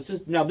contract. Now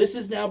this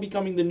is now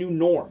becoming the new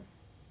norm.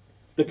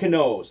 The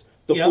Canos,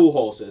 the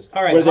Pujolses.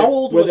 All right, how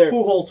old was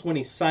Pujols when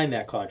he signed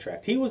that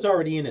contract? He was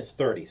already in his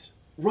 30s.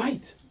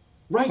 Right.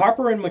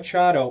 Harper and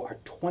Machado are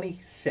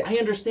 26. I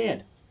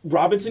understand.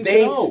 Robinson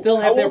They Cano. still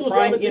have How their old was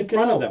prime Robinson in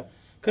front Cano? of them.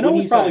 Cano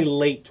was probably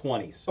late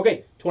 20s.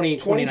 Okay. 28,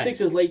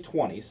 26 is late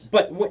 20s.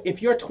 But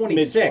if you're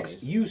 26,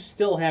 Mid-20s. you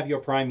still have your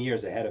prime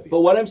years ahead of you.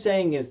 But what I'm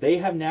saying is they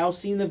have now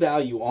seen the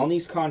value on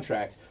these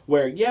contracts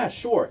where, yeah,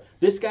 sure,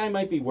 this guy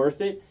might be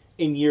worth it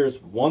in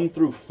years 1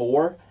 through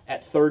 4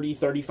 at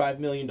 $30-35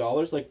 million.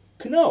 Like,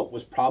 Cano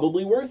was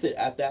probably worth it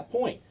at that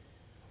point.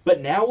 But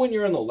now when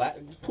you're in the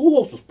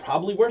Pujols was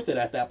probably worth it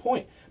at that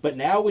point. But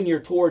now when you're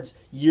towards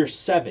year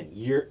 7,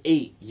 year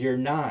 8, year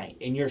 9,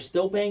 and you're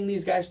still paying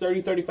these guys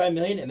 $30-35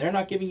 million and they're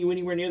not giving you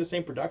anywhere near the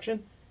same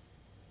production,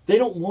 they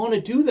don't want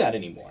to do that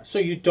anymore. So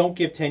you don't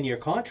give 10-year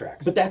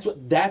contracts. But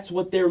that's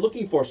what they're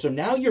looking for. So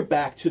now you're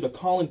back to the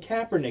Colin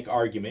Kaepernick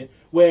argument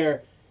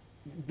where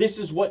this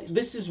is what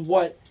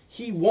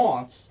he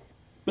wants,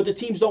 but the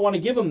teams don't want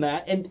to give him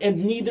that,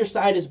 and neither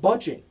side is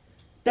budging.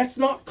 That's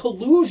not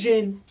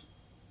collusion.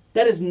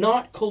 That is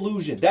not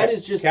collusion. That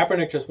is just...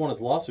 Kaepernick just won his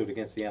lawsuit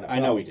against the NFL. I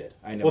know he did.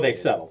 Well, they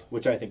settled.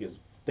 Which I think is...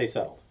 They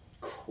settled.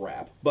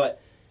 Crap.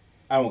 But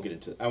I won't get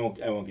into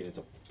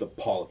the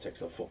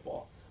politics of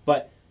football.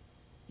 But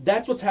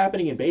that's what's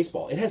happening in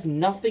baseball. It has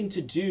nothing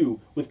to do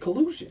with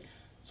collusion.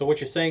 So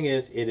what you're saying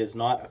is it is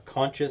not a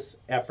conscious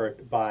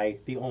effort by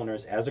the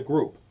owners as a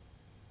group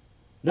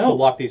to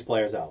lock these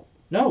players out.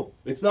 No,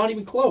 it's not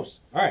even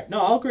close. All right.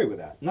 No, I'll agree with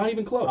that. Not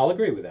even close. I'll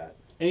agree with that.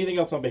 Anything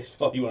else on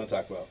baseball you want to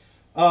talk about?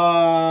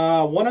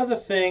 One other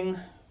thing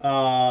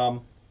I'm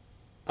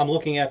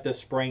looking at this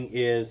spring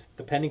is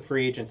the pending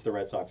free agents the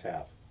Red Sox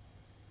have.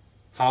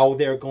 How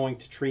they're going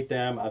to treat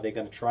them. Are they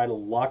going to try to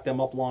lock them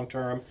up long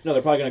term? No,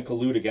 they're probably going to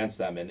collude against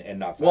them and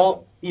not sign Well,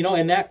 them. you know,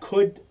 and that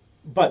could,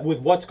 but with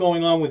what's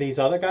going on with these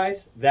other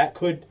guys, that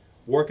could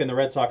work in the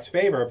Red Sox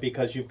favor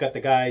because you've got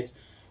the guys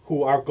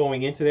who are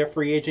going into their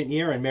free agent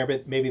year and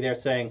maybe they're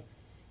saying,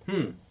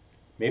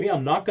 maybe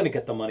I'm not going to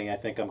get the money I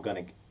think I'm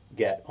going to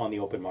get on the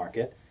open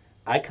market.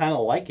 I kind of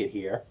like it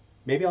here.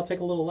 Maybe I'll take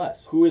a little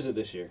less. Who is it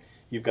this year?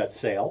 You've got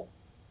Sale,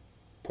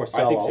 I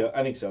Porcello.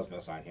 think Sale's going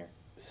to sign here.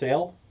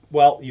 Sale?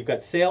 Well, you've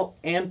got Sale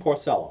and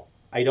Porcello.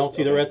 I don't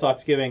see the Okay. Red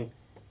Sox giving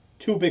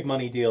two big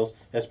money deals,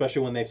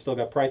 especially when they've still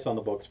got Price on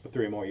the books for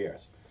 3 more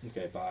years.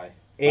 Okay, bye.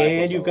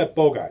 And you've got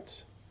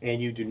Bogarts.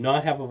 And you do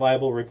not have a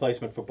viable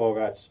replacement for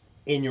Bogarts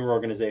in your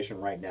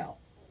organization right now.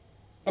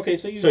 Okay,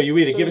 So you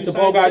either give it to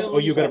sign Bogarts Sale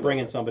or you got to sign bring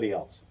in Bogarts. somebody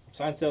else.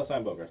 Sign Sale,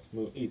 sign Bogarts.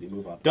 Easy,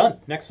 move on. Done.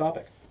 Next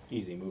topic.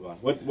 Easy, move on.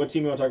 What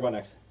team you want to talk about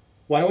next?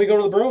 Why don't we go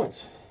to the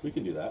Bruins? We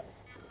can do that.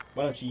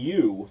 Why don't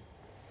you?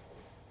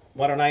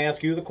 Why don't I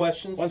ask you the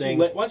questions? Why don't you Seeing,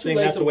 lay- why don't you seeing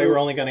lay that's some the way Bru- we're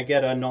only going to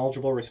get a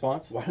knowledgeable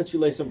response. Why don't you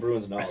lay some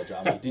Bruins knowledge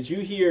on me? Did you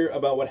hear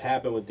about what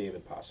happened with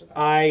David Pastrnak?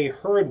 I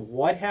heard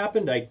what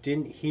happened. I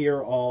didn't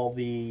hear all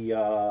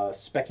the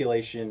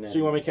speculation and So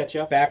you want me to catch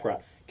you up?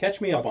 background. Catch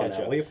me up I'll on catch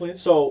that, you. will you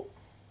please? So,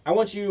 I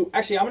want you.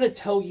 Actually, I'm going to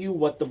tell you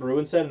what the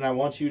Bruins said, and I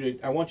want you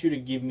to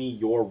give me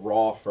your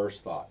raw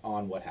first thought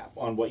on what happened,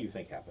 on what you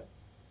think happened.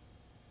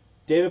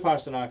 David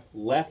Pastrnak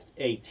left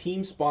a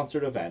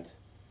team-sponsored event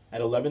at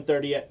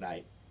 11:30 at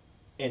night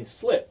and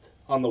slipped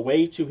on the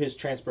way to his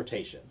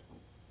transportation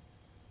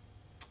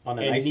On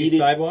an and icy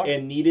sidewalk?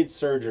 needed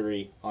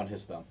surgery on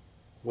his thumb.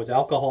 Was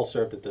alcohol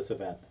served at this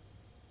event?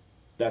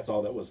 That's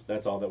all that was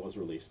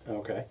released.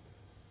 Okay.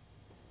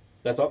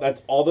 That's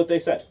all that they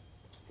said.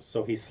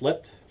 So he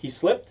slipped He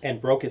slipped,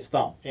 and broke his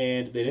thumb.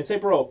 and they didn't say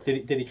broke.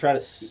 Did he try to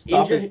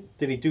stop Injured- his,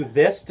 did he do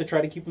this to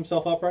try to keep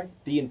himself upright?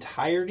 The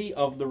entirety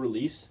of the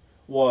release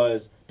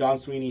was Don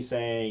Sweeney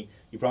saying,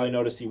 you probably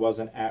noticed he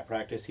wasn't at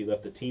practice. He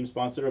left the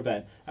team-sponsored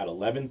event at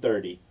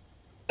 11:30,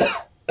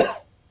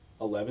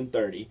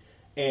 11:30,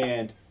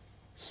 and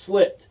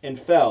slipped and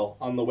fell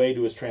on the way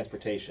to his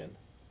transportation.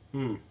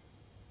 Hmm.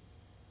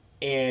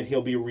 And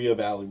he'll be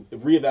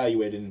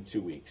reevaluated in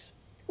 2 weeks.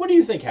 What do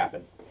you think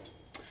happened?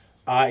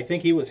 I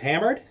think he was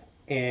hammered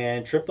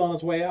and tripped on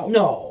his way out.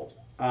 No.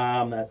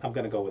 I'm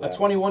going to go with A that.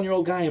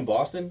 21-year-old guy in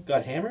Boston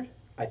got hammered?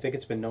 I think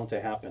it's been known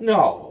to happen.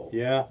 No.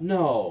 Yeah.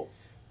 No.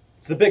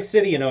 It's the big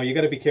city, you know. You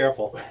got to be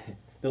careful.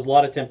 There's a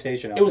lot of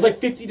temptation out It was there.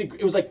 like 50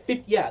 degrees. It was like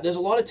 50. Yeah, there's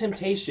a lot of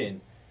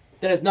temptation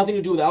that has nothing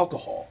to do with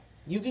alcohol.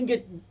 You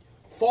can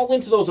fall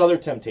into those other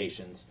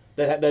temptations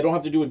that don't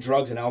have to do with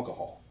drugs and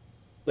alcohol.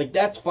 Like,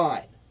 that's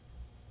fine.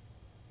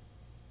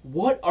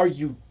 What are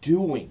you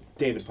doing,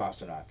 David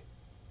Pastrnak?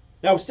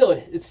 Now,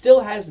 it still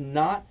has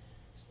not.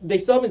 They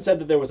still haven't said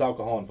that there was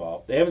alcohol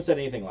involved. They haven't said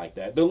anything like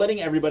that. They're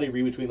letting everybody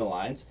read between the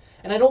lines.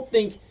 And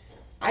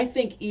I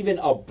think even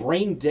a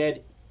brain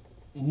dead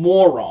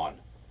moron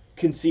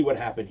can see what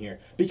happened here.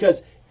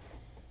 Because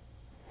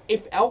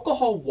if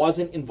alcohol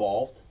wasn't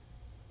involved,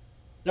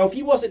 now if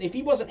he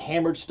wasn't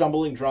hammered,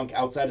 stumbling drunk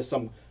outside of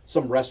some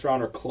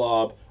restaurant or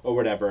club or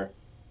whatever,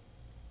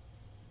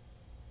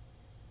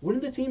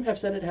 wouldn't the team have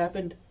said it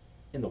happened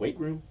in the weight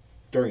room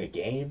during a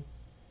game?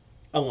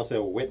 Unless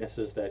there were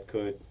witnesses that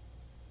could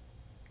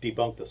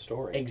debunk the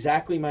story.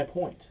 Exactly my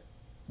point.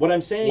 What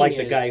I'm saying Like is,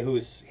 the guy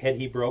whose head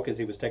he broke as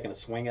he was taking a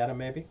swing at him,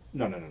 maybe?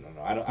 No.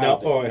 I don't No,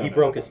 think- or no, he no,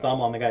 broke no, his no, thumb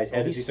no. on the guy's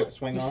head No, as he took a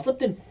swing he off?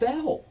 slipped and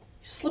fell.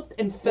 He slipped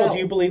and fell. Well, do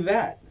you believe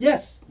that?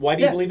 Yes. Why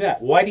do you Yes. believe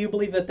that? Why do you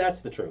believe that that's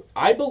the truth?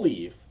 I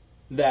believe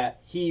that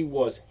he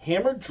was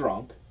hammered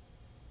drunk,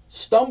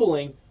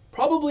 stumbling,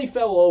 probably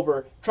fell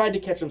over, tried to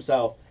catch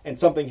himself, and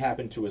something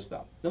happened to his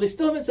thumb. Now, they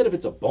still haven't said if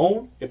it's a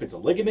bone, if it's a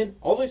ligament.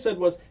 All they said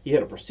was he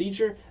had a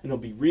procedure, and he'll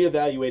be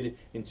reevaluated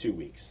in 2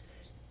 weeks.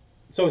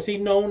 So is he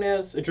known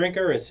as a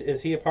drinker? Is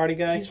he a party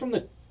guy? He's from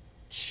the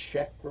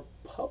Czech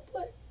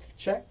Republic.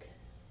 Czech?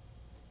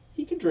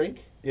 He can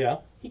drink. Yeah.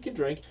 He can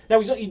drink. Now,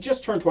 he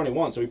just turned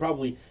 21, so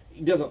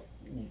he doesn't,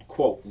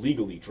 quote,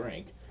 legally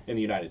drink in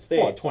the United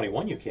States. Well, at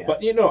 21 you can.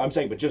 But, I'm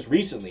saying, but just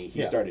recently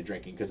he Yeah. started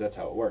drinking because that's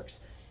how it works.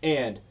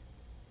 And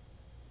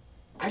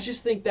I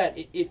just think that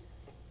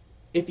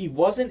if he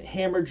wasn't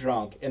hammered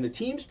drunk, and the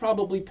team's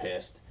probably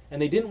pissed, and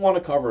they didn't want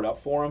to cover it up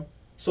for him,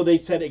 so they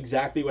said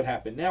exactly what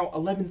happened. Now,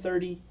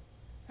 11:30,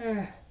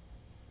 I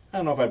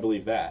don't know if I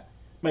believe that.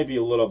 Might be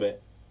a little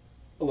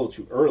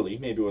too early.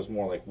 Maybe it was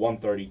more like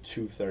 1:30,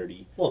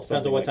 2:30. Well, it depends on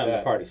something what like time that.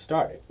 the party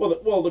started.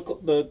 Well,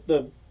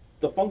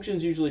 the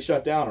functions usually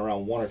shut down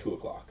around 1 or 2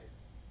 o'clock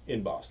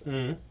in Boston.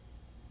 Mm-hmm.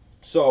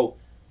 So,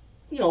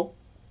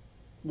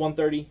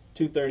 1:30,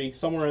 2:30,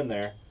 somewhere in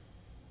there.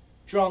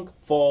 Drunk,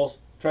 falls,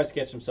 tries to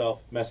catch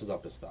himself, messes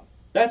up his thumb.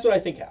 That's what I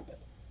think happened.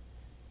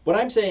 What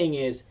I'm saying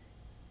is,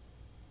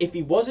 if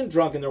he wasn't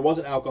drunk and there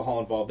wasn't alcohol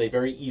involved, they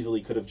very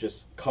easily could have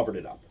just covered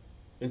it up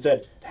and said,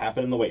 it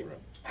happened in the weight room,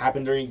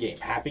 happened during a game,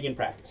 happened in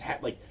practice,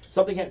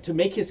 something happened to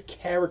make his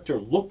character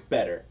look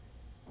better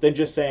than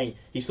just saying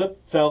he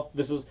slipped, fell,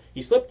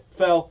 he slipped,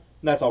 fell,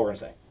 and that's all we're going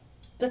to say.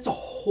 That's a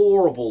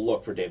horrible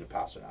look for David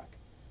Pastrnak.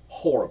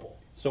 Horrible.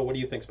 So what do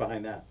you think's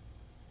behind that?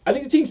 I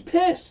think the team's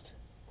pissed.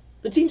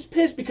 The team's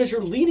pissed because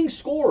your leading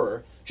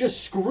scorer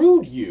just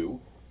screwed you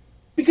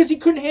because he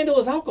couldn't handle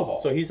his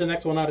alcohol. So he's the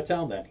next one out of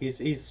town then.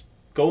 He's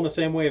going the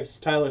same way as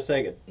Tyler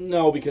Seguin.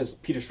 No, because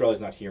Peter Chiarelli's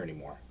not here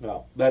anymore.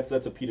 No. That's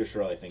a Peter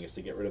Chiarelli thing, is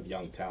to get rid of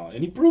young talent.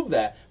 And he proved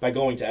that by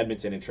going to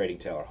Edmonton and trading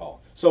Taylor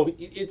Hall. So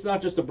it's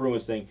not just a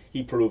Bruins thing.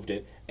 He proved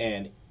it,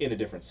 and in a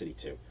different city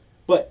too.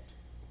 But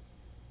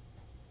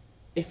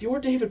if you're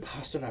David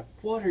Pastrnak,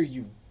 what are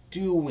you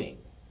doing?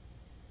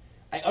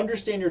 I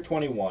understand you're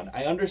 21.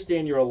 I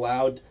understand you're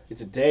allowed,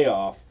 it's a day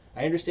off.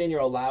 I understand you're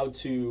allowed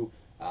to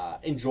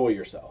enjoy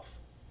yourself.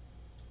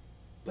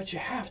 But you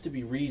have to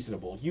be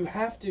reasonable. You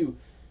have to,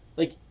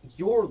 like,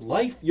 your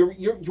life, your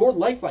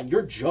lifeline,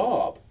 your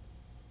job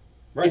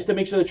is to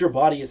make sure that your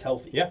body is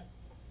healthy. Yeah.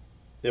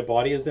 Their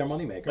body is their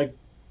moneymaker. Like,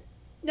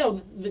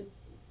 no,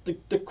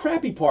 the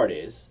crappy part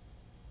is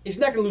he's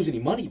not going to lose any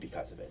money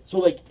because of it. So,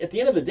 like, at the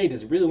end of the day,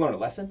 does he really learn a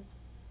lesson?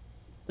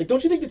 Like,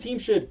 don't you think the team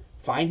should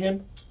fine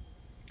him?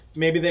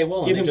 Maybe they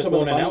will. Give and him they just some of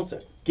the won't money? announce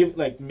it.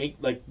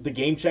 Make the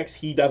game checks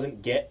he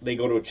doesn't get, they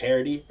go to a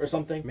charity or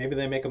something? Maybe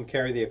they make him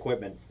carry the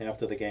equipment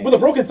after the game. With a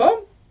broken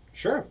thumb?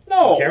 Sure.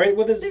 No. Carry it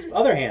with his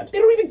other hand. They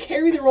don't even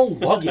carry their own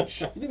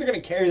luggage. You think they're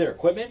going to carry their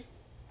equipment?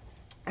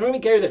 They don't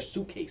even carry their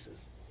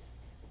suitcases.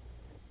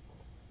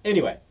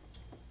 Anyway.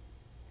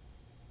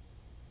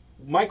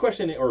 My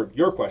question, or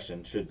your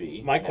question, should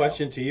be... My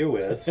question to you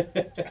is,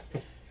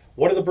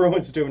 what do the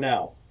Bruins do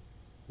now?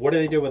 What do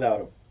they do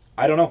without him?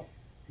 I don't know.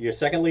 Your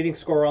second leading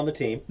scorer on the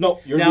team. No,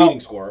 you're Now- leading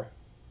scorer.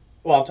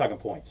 Well, I'm talking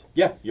points.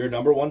 Yeah, you're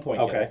number one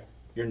point Okay. getter.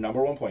 You're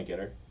number one point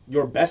getter.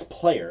 Your best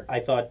player. I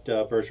thought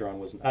Bergeron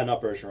was...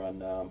 not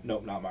Bergeron.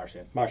 Nope, not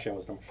Marchand. Marchand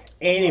was number...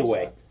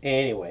 Anyway.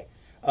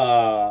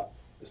 So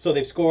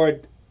they've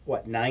scored,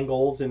 9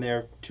 goals in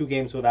their 2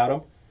 games without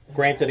him?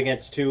 Granted,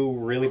 against 2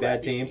 really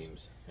bad Crappy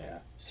teams. Yeah.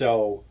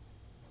 So,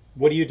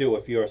 what do you do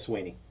if you're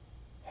Sweeney?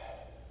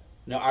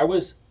 No, I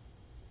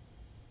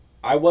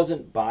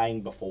wasn't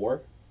buying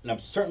before, and I'm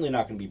certainly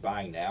not going to be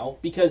buying now,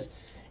 because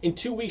in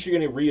 2 weeks you're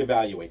going to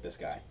reevaluate this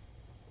guy.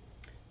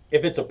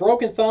 If it's a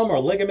broken thumb or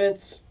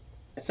ligaments,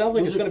 it sounds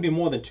like Those it's are- going to be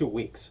more than 2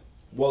 weeks.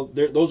 Well,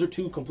 those are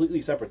two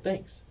completely separate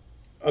things.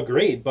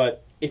 Agreed,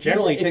 but If you-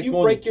 generally it if takes you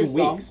more than break your 2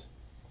 thumb- weeks.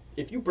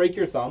 If you break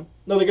your thumb,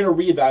 no, they're going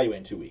to reevaluate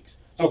in 2 weeks.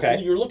 So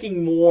Okay. you're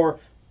looking more.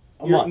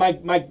 A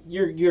month.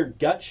 Your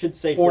gut should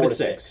say 4 4 to to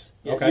 6. 6.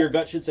 Yeah, Okay. Your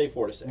gut should say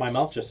 4 to 6. My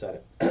mouth just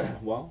said it,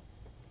 Well,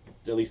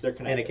 at least they're and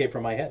connected. it came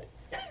from my head.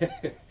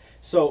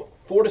 So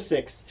 4 to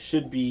 6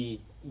 should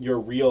be your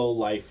real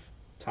life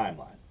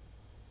timeline.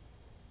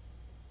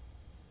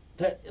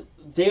 That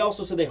they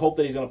also said they hope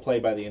that he's going to play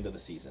by the end of the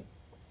season.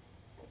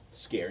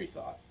 Scary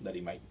thought that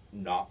he might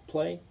not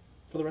play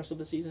for the rest of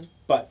the season.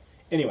 But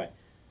anyway,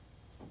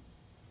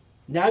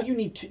 now you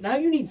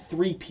need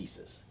 3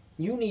 pieces.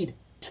 You need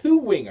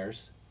 2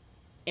 wingers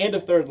and a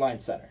third line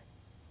center.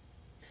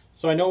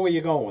 So I know where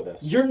you're going with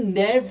this. You're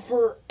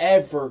never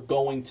ever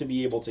going to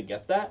be able to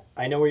get that,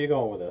 I know where you're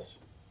going with this.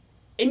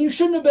 and you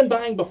shouldn't have been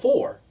buying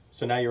before.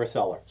 So now you're a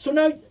seller. So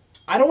now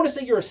I don't want to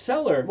say you're a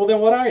seller. Well, then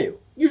what are you?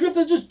 You have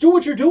to just do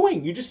what you're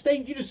doing. You just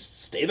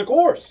stay the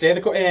course. Stay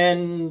the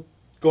and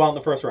go out in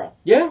the first round.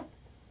 Yeah.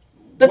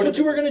 That's What what is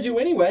you it? were going to do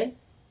anyway.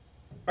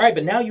 All right,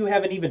 but now you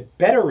have an even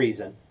better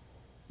reason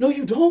No,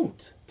 you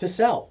don't. to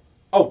sell.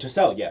 Oh, to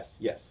sell, yes.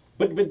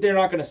 But they're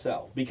not going to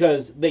sell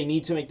because they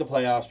need to make the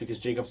playoffs because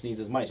Jacobs needs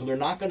his money. So they're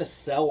not going to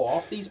sell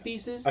off these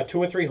pieces. A 2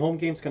 or 3 home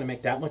games going to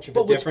make that much of a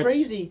But what's difference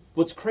crazy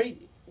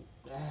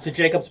to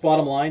Jacob's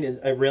bottom line is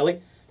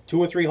really 2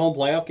 or 3 home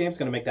playoff games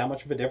going to make that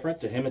much of a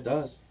difference. to him it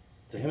does.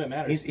 To him it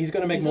matters. He's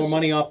going to make He's more a-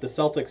 money off the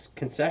Celtics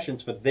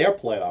concessions for their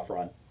playoff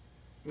run.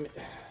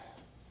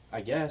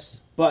 I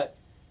guess. But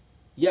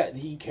yeah,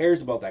 he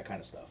cares about that kind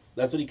of stuff.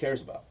 That's what he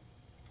cares about.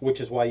 Which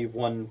is why you've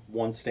won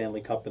 1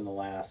 Stanley Cup in the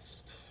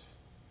last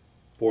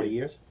 40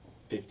 years?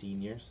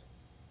 15 years.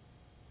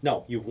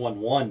 No, you've won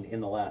 1 in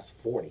the last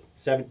 40.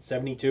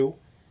 72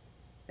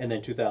 and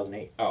then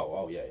 2008.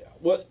 Oh, yeah.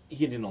 Well,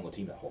 he didn't own the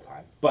team that whole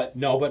time. But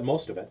No, but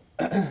most of it.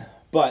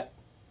 But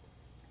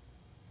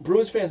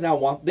Bruins fans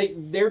now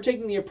they're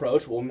taking the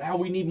approach, well, now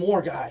we need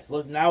more guys.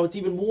 Now it's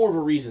even more of a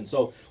reason.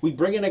 So we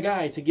bring in a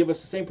guy to give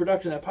us the same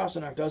production that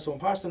Pastrnak does. So when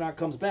Pastrnak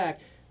comes back,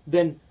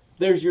 then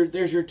there's your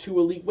 2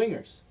 elite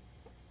wingers.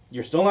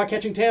 You're still not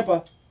catching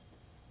Tampa.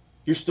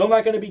 You're still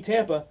not going to beat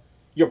Tampa.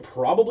 You're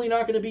probably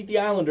not going to beat the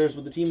Islanders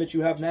with the team that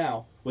you have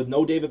now with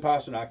no David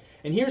Pastrnak.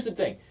 And here's the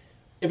thing.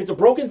 If it's a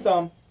broken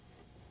thumb,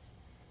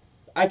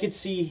 I could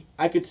see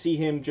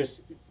him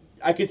just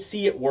I could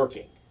see it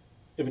working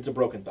if it's a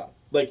broken thumb.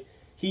 Like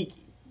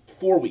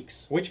 4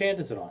 weeks. Which hand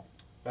is it on?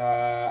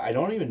 I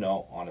don't even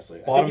know,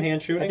 honestly. Bottom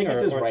hand shooting I think it's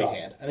or- his or right top?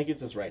 hand. I think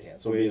it's his right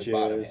hand. So it'll be Which his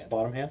bottom is hand.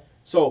 bottom hand?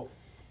 So,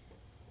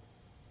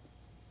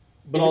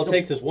 But If all it's it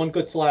takes is one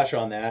good slash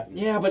on that.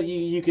 yeah, but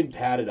you can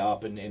pad it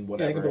up and Yeah, they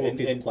whatever. can put a and,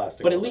 piece of and-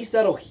 plastic but at over it. least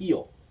that'll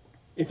heal.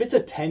 If it's a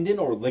tendon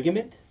or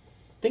ligament,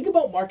 think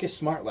about Marcus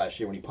Smart last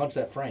year when he punched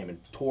that frame and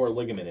tore a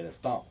ligament in his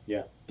thumb.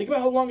 Yeah. Think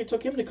about how long it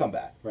took him to come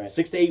back. Right.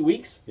 6 to 8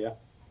 weeks. Yeah.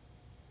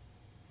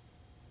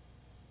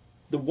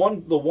 The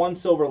one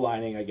silver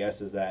lining, I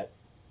guess, is that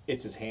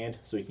it's his hand,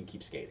 so he can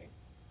keep skating.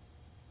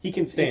 He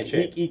can Stay in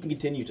shape. He can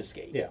continue to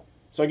skate. Yeah.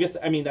 So I guess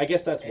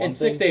that's one In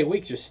thing. 6 to 8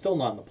 weeks, you're still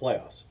not in the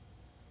playoffs.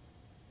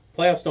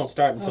 Playoffs don't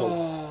start until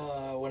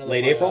When are the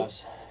late April?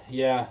 playoffs?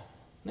 Yeah.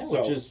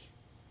 So-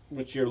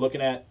 Which you're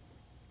looking at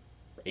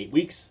 8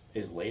 weeks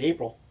is late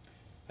April.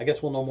 I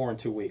guess we'll know more in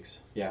 2 weeks.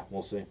 Yeah,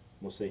 we'll see.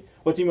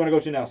 What team you want to go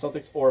to now,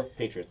 Celtics or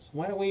Patriots?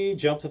 Why don't we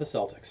jump to the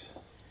Celtics?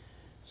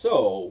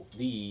 So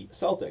the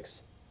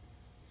Celtics.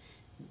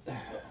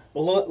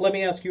 Well, let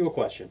me ask you a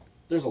question.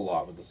 There's a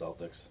lot with the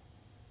Celtics.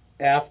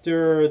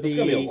 After It's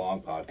gonna be a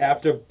long podcast.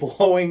 after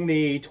blowing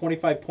the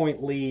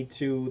 25-point lead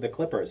to the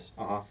Clippers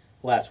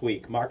last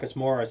week, Marcus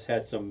Morris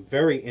had some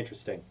very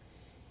interesting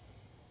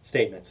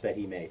statements that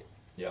he made.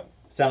 Yep.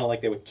 Sounded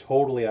like they were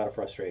totally out of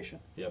frustration.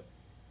 Yep.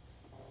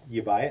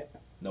 You buy it?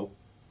 Nope.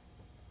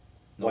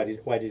 Why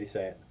did he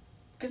say it?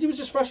 Because he was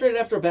just frustrated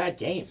after a bad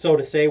game. So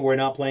to say we're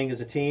not playing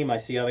as a team, I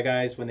see other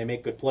guys when they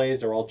make good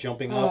plays, they're all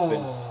jumping up,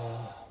 and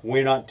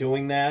we're not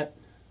doing that.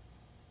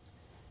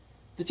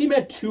 The team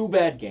had 2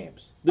 bad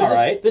games.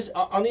 This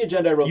on the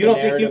agenda. I wrote. You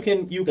don't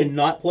think you can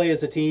not play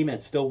as a team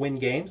and still win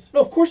games?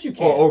 No, of course you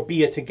can. Or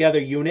be a together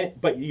unit,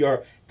 but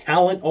your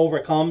talent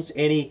overcomes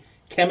any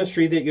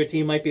chemistry that your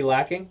team might be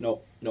lacking?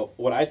 No.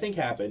 What I think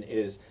happened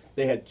is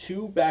they had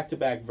 2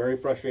 back-to-back very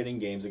frustrating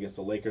games against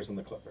the Lakers and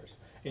the Clippers,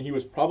 and he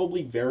was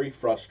probably very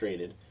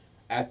frustrated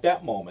at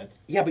that moment.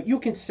 Yeah, but you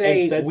can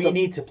say we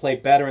need to play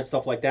better and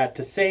stuff like that.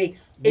 To say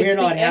we're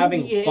not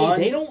having NBA, fun.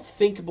 They don't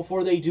think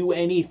before they do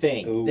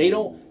anything. Ooh. They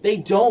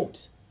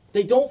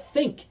don't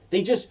think.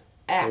 They just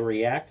act. They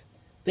react?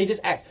 They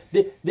just act.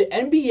 The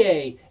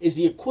NBA is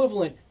the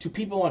equivalent to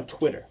people on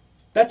Twitter.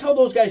 That's how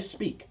those guys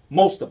speak.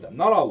 Most of them.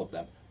 Not all of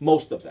them.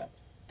 Most of them.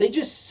 They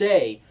just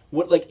say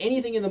like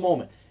anything in the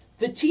moment.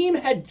 The team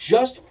had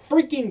just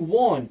freaking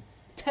won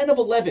 10 of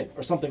 11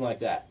 or something like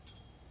that.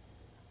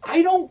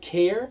 I don't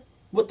care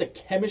what the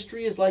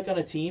chemistry is like on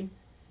a team.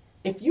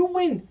 If you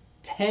win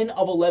 10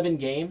 of 11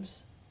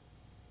 games,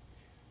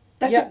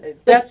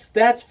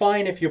 that's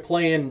fine if you're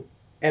playing,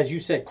 as you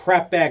said,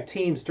 crapbag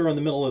teams during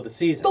the middle of the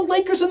season. The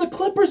Lakers and the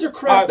Clippers are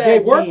crapbag teams. They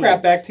were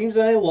crapbag teams,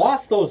 and they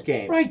lost those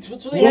games. Right.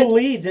 So they blew had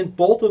leads in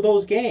both of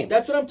those games.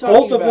 That's what I'm talking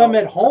about. Both of them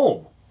at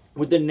home.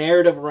 With the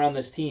narrative around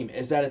this team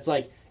is that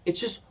it's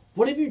just,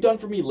 what have you done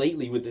for me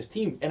lately with this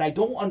team? And I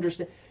don't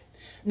understand.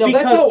 No,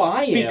 that's how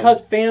I am.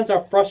 Because fans are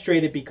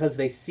frustrated because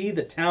they see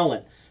the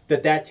talent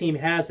that team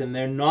has, and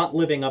they're not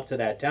living up to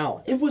that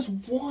talent. It was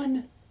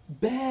one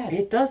bad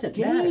It doesn't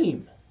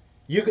game.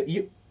 matter.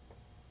 You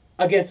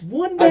against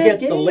one bad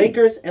against game. the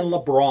Lakers and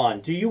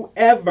LeBron, do you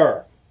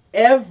ever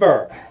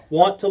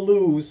want to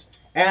lose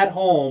at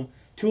home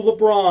to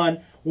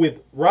LeBron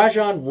with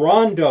Rajon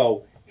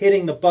Rondo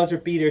hitting the buzzer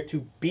beater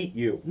to beat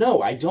you?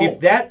 No, I don't. If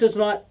that does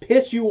not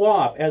piss you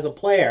off as a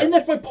player, and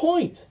that's my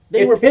point.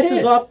 It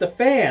pisses off the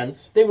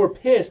fans. They were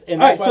pissed,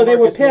 and all right, that's so why they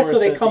were Marcus pissed. So Morris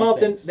they says come these out.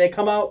 things. They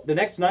come out the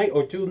next night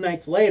or 2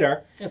 nights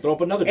later. Yeah, throw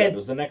up another gun. It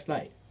was the next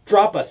night.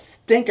 Drop a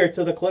stinker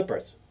to the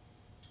Clippers.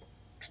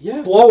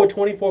 Yeah. Blow a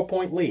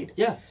 24-point lead.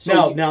 Yeah.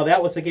 So now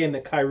that was the game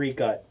that Kyrie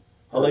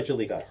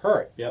allegedly got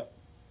hurt. Yep.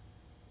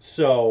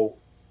 So,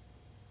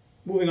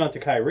 moving on to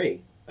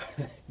Kyrie.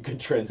 Good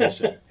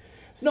transition.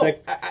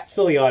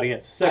 Silly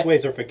audience.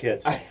 Segues are for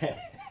kids.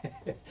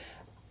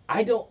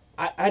 I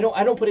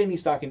don't put any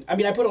stock in. I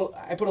mean, I put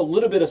a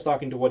little bit of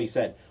stock into what he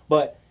said,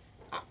 but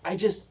I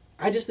just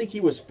think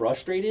he was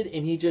frustrated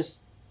and he just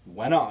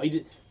went off. He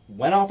just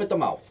went off at the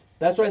mouth.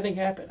 That's what I think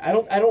happened.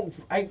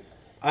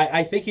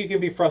 I think you can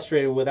be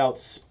frustrated without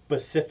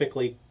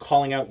specifically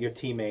calling out your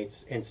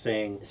teammates and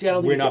saying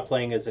we're not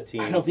playing as a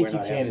team. I don't think you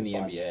not can in the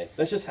fun. NBA.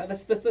 That's just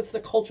that's the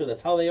culture.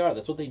 That's how they are.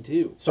 That's what they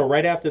do. So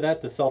right after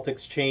that, the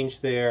Celtics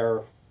changed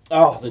their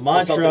the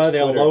mantra, Celtics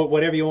their Twitter.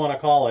 whatever you want to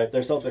call it.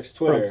 Their Celtics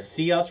Twitter. From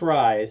see us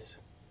rise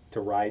to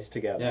rise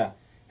together. Yeah.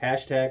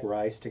 Hashtag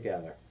rise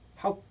together.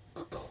 How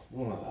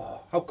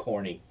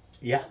corny.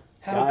 Yeah.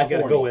 How I got to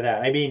corny. go with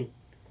that. I mean,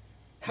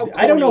 How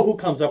I don't know corny. who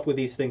comes up with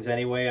these things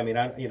anyway. I mean,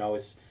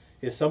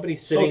 is somebody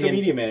sitting Social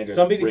media manager.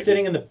 somebody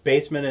sitting in the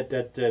basement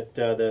at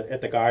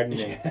the garden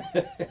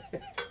and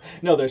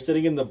No, they're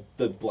sitting in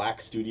the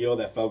black studio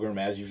that Felger and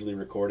Maz usually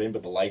record in,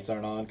 but the lights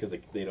aren't on because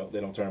they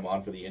don't turn them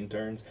on for the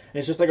interns. And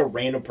it's just like a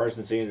random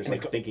person sitting there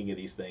just thinking of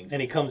these things. and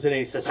he comes in and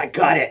he says, "I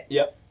got it.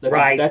 Yep.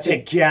 Rise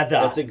together."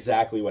 That's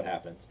exactly what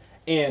happens.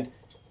 And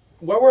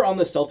while we're on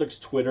the Celtics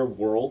Twitter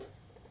world,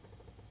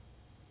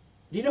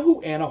 do you know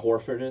who Anna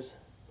Horford is?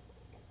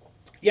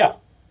 Yeah.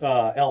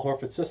 Al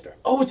Horford's sister.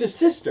 Oh, it's his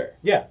sister.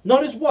 Yeah.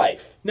 Not his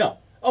wife. No.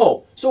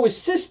 Oh, so his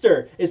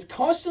sister is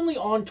constantly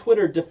on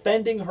Twitter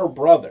defending her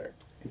brother.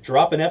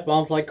 Dropping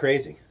F-bombs like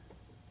crazy.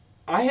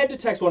 I had to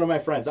text one of my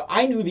friends.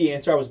 I knew the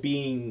answer. I was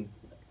being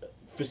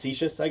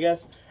facetious, I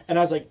guess. And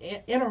I was like,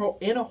 Anna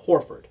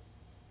Horford,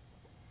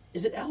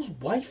 is it Al's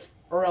wife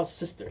or Al's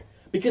sister?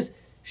 Because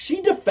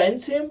she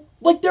defends him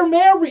like they're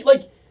married.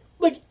 Like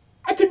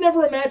I could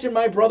never imagine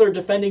my brother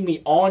defending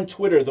me on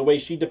Twitter the way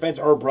she defends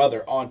her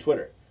brother on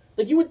Twitter.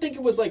 Like you would think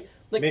it was like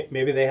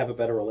maybe they have a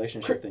better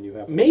relationship than you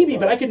have. Maybe,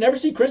 but I could never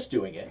see Chris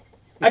doing it.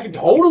 I could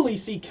totally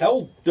see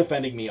Kel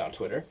defending me on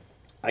Twitter.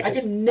 I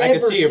could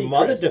never see your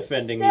mother Chris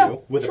defending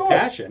you with a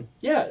passion.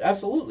 Yeah,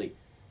 absolutely.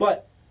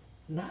 But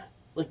not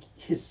like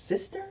his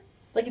sister.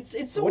 Like it's.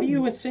 So What are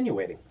you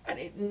insinuating?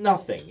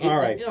 Nothing. All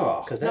right,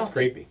 because that's nothing.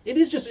 creepy.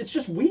 It's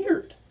just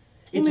weird.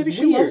 It's maybe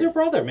she weird. loves her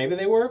brother. Maybe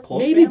they were a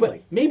close maybe,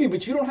 family.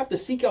 but you don't have to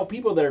seek out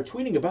people that are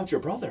tweeting about your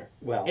brother.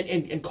 Well,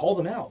 and call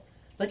them out.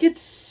 Like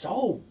it's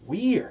so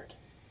weird.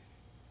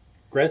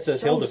 Grez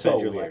says he'll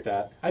defend you weird. like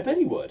that. I bet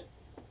he would.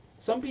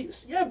 Some people,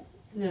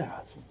 yeah,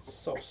 it's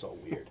so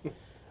weird.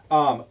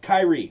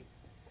 Kyrie.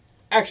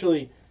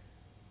 Actually,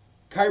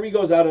 Kyrie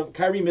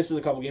misses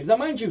a couple games. Now,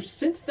 mind you,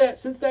 since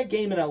that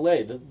game in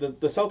LA, the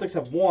Celtics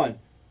have won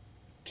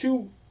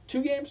two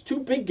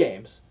big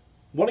games.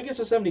 One against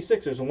the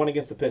 76ers and one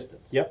against the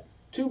Pistons. Yep.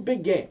 2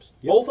 big games.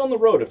 Yep. Both on the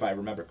road, if I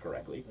remember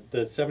correctly.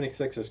 The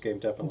 76ers game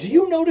definitely. Do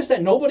you notice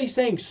that nobody's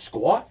saying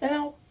squat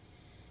now?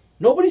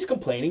 Nobody's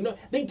complaining. No,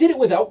 they did it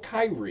without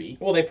Kyrie.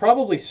 Well, they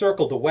probably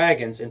circled the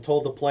wagons and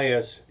told the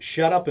players,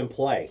 shut up and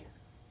play.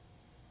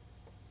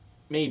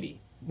 Maybe.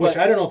 Which But-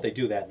 I don't know if they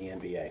do that in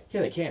the NBA.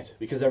 Yeah, they can't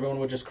because everyone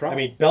would just cry. I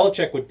mean,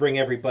 Belichick would bring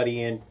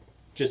everybody in,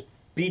 just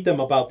beat them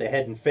about the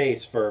head and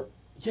face for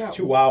yeah,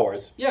 2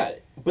 hours. Yeah,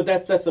 but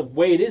that's the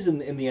way it is in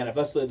the NFL.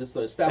 That's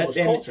the established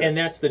culture. And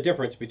that's the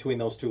difference between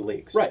those 2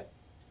 leagues. Right.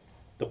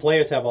 The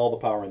players have all the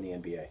power in the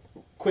NBA.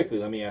 Quickly,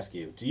 let me ask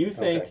you: do you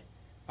think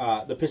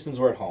the Pistons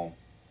were at home,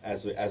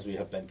 as we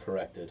have been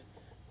corrected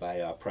by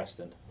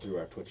Preston through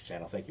our Twitch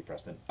channel? Thank you,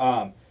 Preston.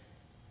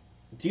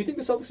 Do you think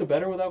the Celtics are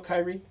better without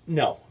Kyrie?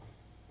 No.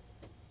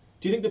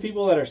 Do you think the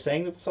people that are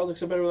saying that the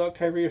Celtics are better without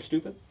Kyrie are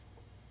stupid?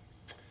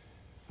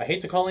 I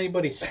hate to call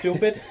anybody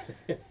stupid.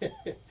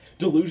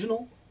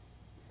 Delusional?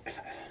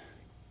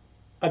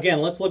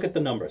 Again, let's look at the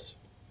numbers.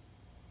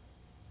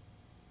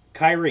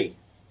 Kyrie,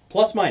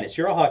 plus minus.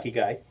 You're a hockey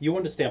guy. You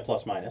understand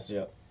plus minus.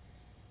 Yeah.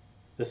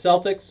 The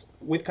Celtics,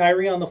 with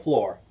Kyrie on the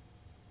floor,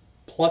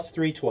 plus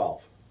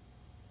 312.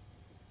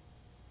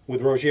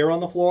 With Rozier on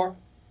the floor,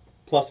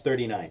 plus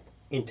 39.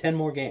 In 10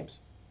 more games.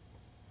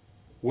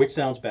 Which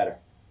sounds better?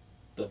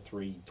 The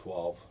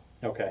 3-12.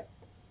 Okay.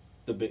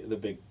 The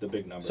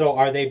big numbers. So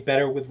are they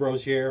better with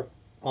Rozier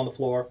on the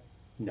floor?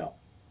 No.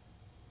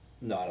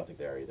 No, I don't think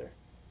they are either.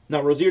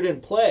 Now, Rozier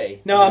didn't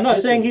play. No, in I'm that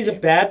not saying Pistons he's a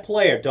game. bad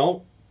player.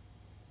 Don't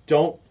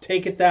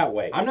take it that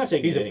way. I'm not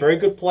taking He's it a any very way.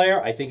 good player.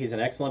 I think he's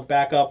an excellent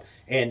backup.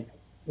 And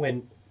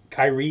when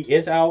Kyrie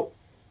is out,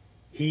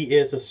 he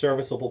is a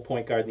serviceable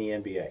point guard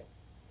in the NBA.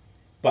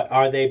 But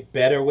are they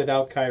better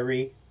without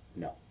Kyrie?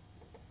 No.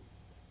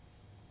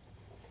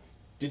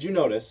 Did you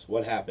notice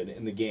what happened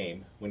in the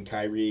game when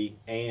Kyrie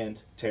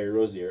and Terry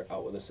Rozier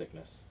out with a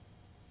sickness?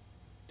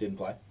 Didn't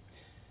play.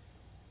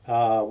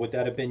 Would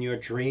that have been your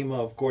dream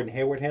of Gordon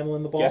Hayward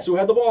handling the ball? Guess who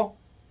had the ball?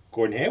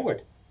 Gordon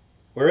Hayward.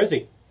 Where is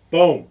he?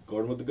 Boom.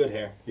 Gordon with the good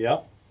hair.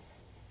 Yep.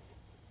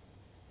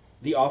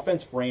 The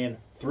offense ran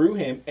through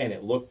him, and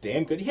it looked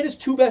damn good. He had his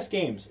 2 best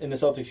games in the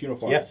Celtics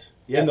uniform. Yes.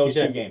 in those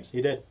he 2 did. games.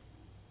 He did.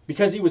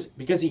 Because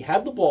he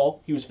had the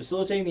ball, he was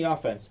facilitating the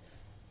offense.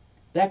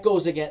 That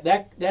goes again.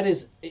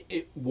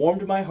 It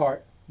warmed my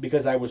heart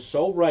because I was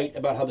so right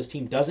about how this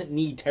team doesn't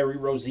need Terry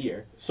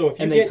Rozier, So if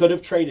you and get, they could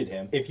have traded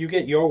him. if you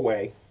get your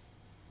way,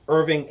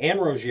 Irving and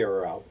Rozier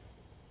are out.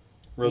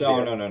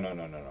 Rozier.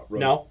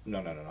 No.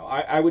 No.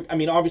 I would. I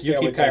mean, obviously, You I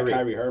keep would Kyrie. say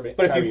Kyrie Irving.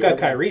 But if you've got Irving.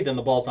 Kyrie, then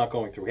the ball's not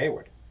going through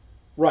Hayward.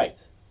 Right.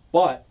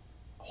 But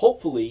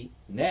hopefully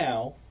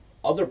now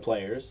other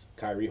players,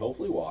 Kyrie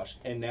hopefully washed,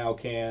 and now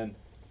can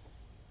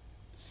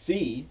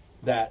see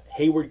that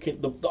Hayward can,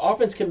 the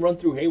offense can run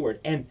through Hayward.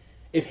 And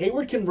if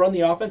Hayward can run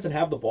the offense and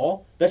have the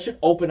ball, that should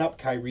open up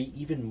Kyrie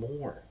even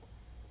more.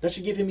 That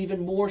should give him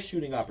even more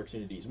shooting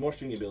opportunities, more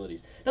shooting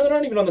abilities. Now, they're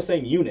not even on the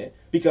same unit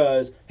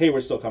because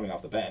Hayward's still coming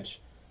off the bench,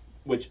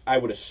 which I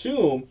would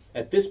assume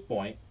at this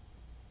point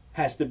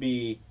has to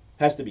be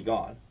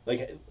gone.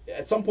 Like,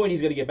 at some point,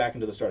 he's going to get back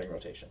into the starting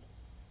rotation.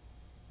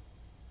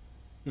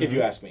 If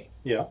you ask me.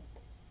 Yeah.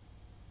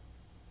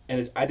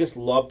 And I just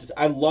love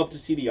to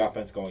see the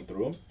offense going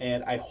through him,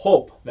 and I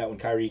hope that when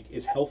Kyrie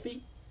is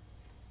healthy,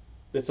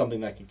 that's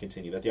something that can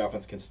continue, that the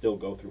offense can still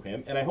go through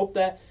him. And I hope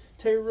that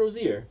Terry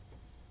Rozier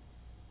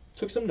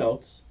took some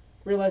notes,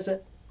 realized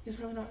that he's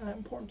really not that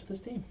important to this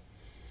team.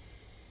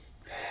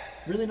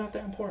 Really not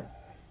that important.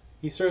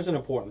 He serves an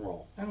important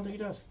role. I don't think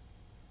he does.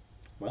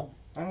 Well,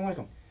 I don't like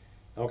him.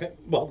 okay.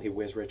 Well, he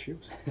wears red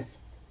shoes.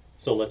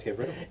 So let's get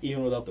rid of him.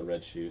 Even without the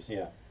red shoes.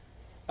 Yeah.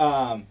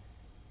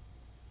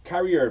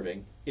 Kyrie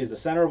Irving is the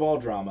center of all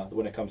drama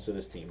when it comes to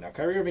this team. Now,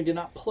 Kyrie Irving did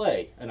not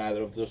play in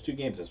either of those 2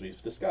 games, as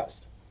we've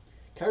discussed.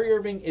 Kyrie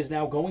Irving is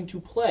now going to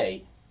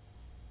play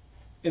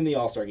in the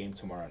All-Star game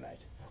tomorrow night.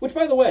 Which,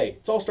 by the way,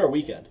 it's All-Star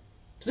weekend.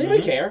 Does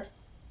anybody care?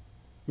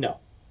 No.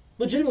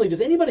 Legitimately, does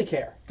anybody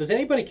care? Does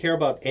anybody care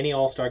about any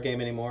All-Star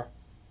game anymore?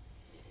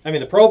 I mean,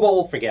 the Pro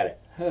Bowl, forget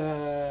it.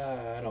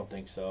 I don't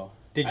think so.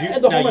 Did you?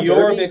 And the Now, home run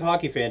you're a derby? big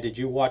hockey fan. Did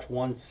you watch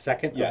 1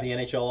 second Yes. of the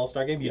NHL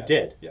All-Star game? You Yes.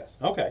 did? Yes.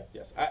 Okay.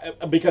 Yes.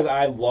 Because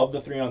I love the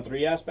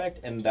 3-on-3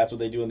 aspect, and that's what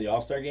they do in the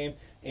All-Star game.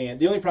 And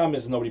the only problem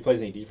is nobody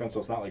plays any defense, so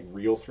it's not like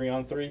real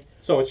 3-on-3.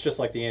 So it's just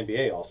like the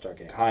NBA All-Star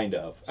game. Kind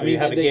of. So you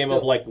have a they game of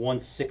still- like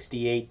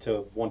 168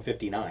 to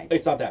 159.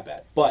 It's not that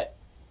bad. But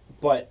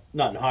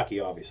Not in hockey,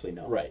 obviously,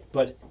 no. right.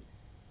 But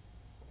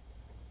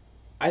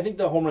I think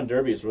the home run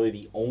derby is really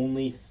the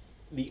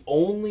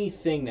only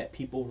thing that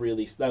people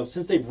really, now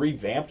since they've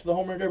revamped the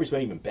home run derby, it's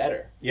been even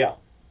better. Yeah.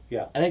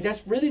 I think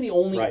that's really the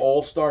only Right.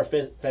 all-star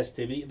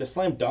festivity. The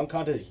slam dunk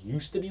contest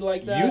used to be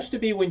like that. Used to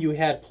be when you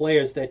had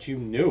players that you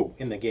knew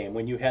in the game,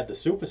 when you had the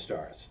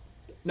superstars.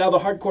 Now, the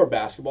hardcore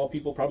basketball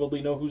people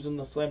probably know who's in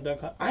the slam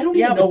dunk. I don't even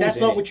Yeah, know but that's who's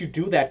in not it. what you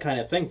do that kind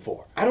of thing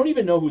for. I don't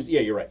even know who's.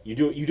 Yeah, you're right. You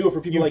do it for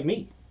people like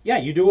me. Yeah,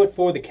 you do it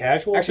for the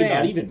casual Actually, fan.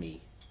 not even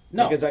me.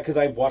 No. because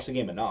I've watched the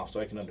game enough, so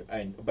I can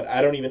but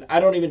I don't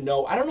even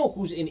know. I don't know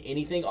who's in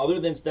anything other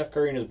than Steph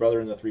Curry and his brother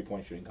in the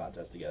 3-point shooting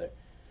contest together,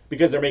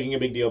 because they're making a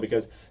big deal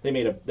because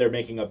they're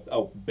making a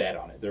bet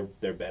on it.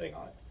 They're betting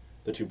on it.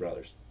 The two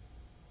brothers.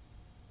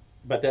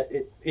 But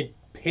it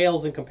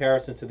pales in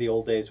comparison to the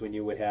old days when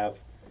you would have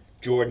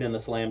Jordan in the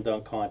slam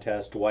dunk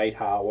contest, Dwight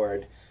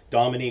Howard,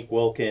 Dominique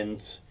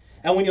Wilkins.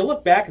 And when you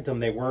look back at them,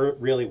 they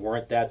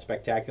weren't that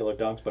spectacular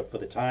dunks, but for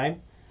the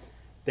time,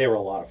 they were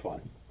a lot of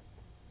fun.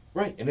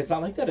 Right, and it's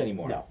not like that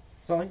anymore. No.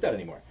 It's not like that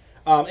anymore.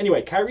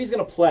 Anyway, Kyrie's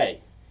going to play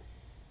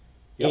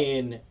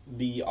in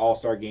the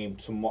All-Star game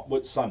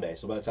Sunday.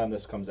 So by the time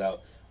this comes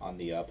out on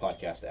the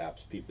podcast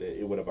apps,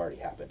 it would have already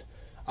happened.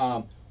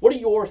 What are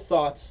your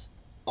thoughts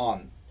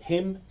on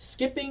him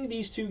skipping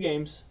these 2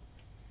 games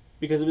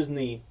because of his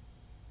knee,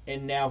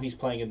 and now he's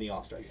playing in the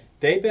All-Star game?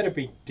 They better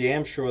be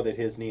damn sure that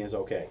his knee is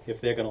okay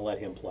if they're going to let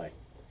him play.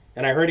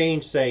 And I heard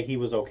Ainge say he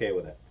was okay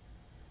with it.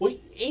 Well,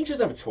 Ainge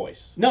doesn't have a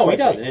choice. No, he quite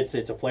doesn't. frankly.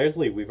 It's a players'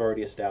 league. We've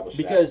already established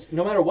Because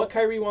no matter what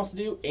Kyrie wants to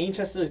do, Ainge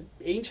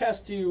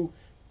has to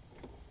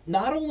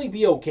not only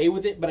be okay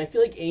with it, but I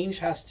feel like Ainge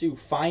has to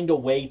find a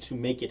way to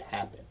make it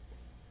happen.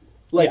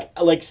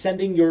 Like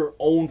sending your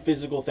own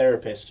physical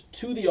therapist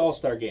to the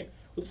All-Star game,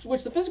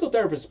 which the physical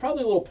therapist is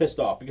probably a little pissed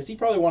off because he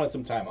probably wanted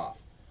some time off.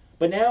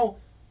 But now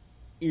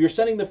you're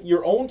sending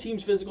your own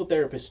team's physical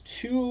therapist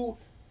to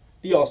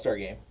the All-Star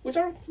game,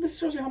 this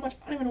shows you how much,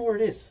 I don't even know where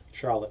it is. that.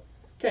 Charlotte.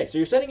 Okay, so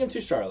you're sending him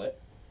to Charlotte,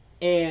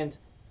 and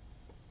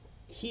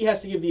he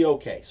has to give the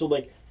okay. So,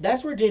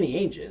 that's where Danny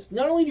Ainge is.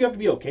 Not only do you have to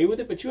be okay with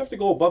it, but you have to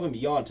go above and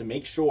beyond to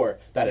make sure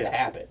that it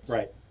happens.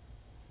 Right.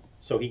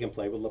 So he can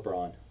play with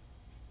LeBron.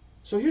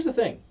 So here's the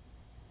thing.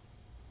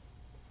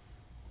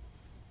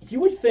 You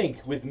would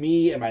think with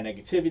me and my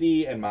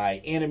negativity and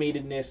my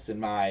animatedness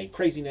and my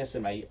craziness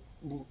and my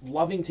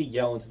loving to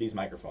yell into these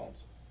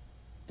microphones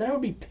that I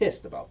would be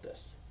pissed about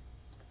this.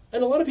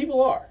 And a lot of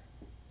people are.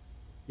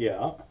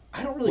 Yeah.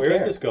 I don't really Where care.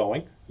 is this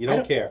going? You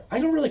don't care. I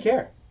don't really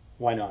care.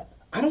 Why not?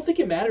 I don't think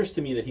it matters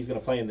to me that he's going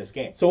to play in this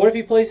game. So what if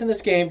he plays in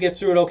this game, gets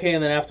through it okay,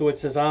 and then afterwards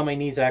says, my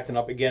knee's acting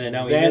up again, and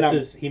now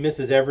he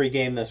misses every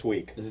game this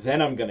week?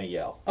 Then I'm going to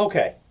yell.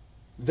 Okay.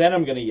 Then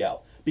I'm going to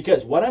yell.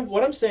 Because what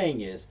I'm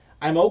saying is,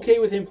 I'm okay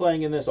with him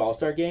playing in this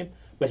All-Star game,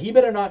 but he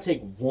better not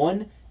take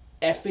one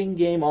effing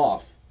game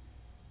off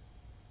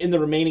in the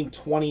remaining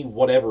 20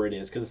 whatever it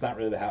is, because it's not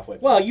really the halfway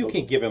point. Well, you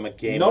can give him a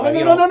game. No. Oh,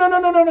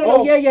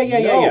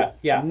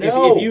 yeah.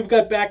 No. If you've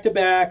got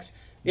back-to-backs,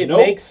 it Nope.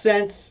 makes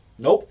sense.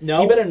 Nope.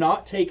 No. He better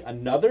not take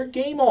another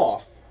game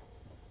off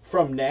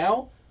from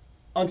now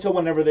until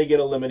whenever they get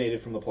eliminated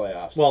from the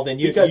playoffs. Well, then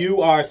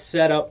you are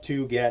set up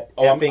to get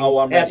I'm ready.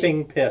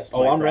 effing pissed.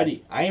 Oh, my I'm friend.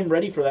 ready. I am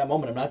ready for that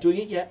moment. I'm not doing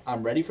it yet.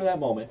 I'm ready for that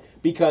moment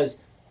because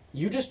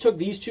you just took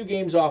these 2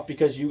 games off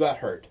because you got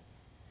hurt.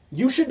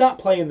 You should not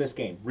play in this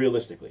game,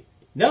 realistically.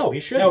 No, he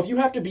shouldn't. Now, if you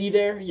have to be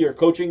there, you're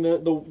coaching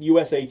the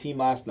USA team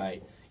last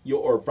night,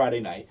 or Friday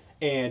night,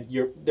 and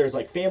there's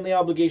family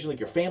obligations,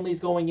 your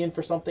family's going in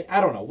for something. I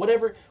don't know,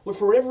 whatever.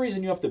 For whatever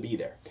reason, you have to be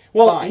there.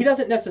 Well, Fine. he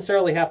doesn't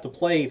necessarily have to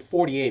play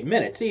 48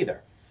 minutes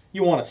either.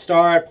 You want to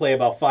start, play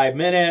about 5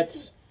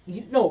 minutes.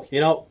 He's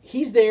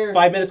there.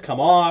 5 minutes, come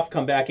off,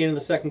 come back in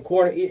the second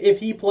quarter. If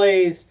he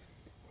plays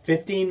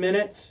 15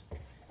 minutes,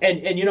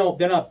 and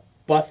they're not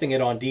busting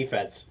it on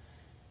defense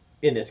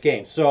in this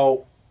game,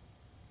 so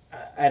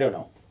I don't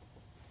know.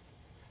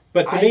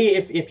 But to me,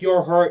 if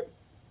you're hurt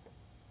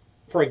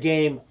for a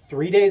game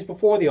 3 days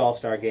before the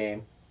All-Star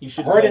game, You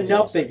should hurt play in the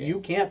enough All-Star that game. you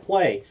can't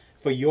play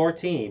for your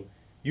team,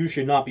 you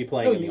should not be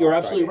playing No, in the you're All-Star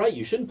absolutely game. right.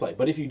 You shouldn't play.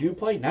 But if you do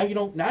play, now you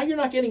don't. Now you're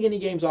not getting any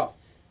games off.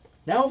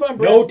 Now if I'm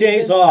Brad No Stevens,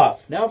 days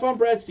off. Now if I'm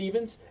Brad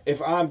Stevens,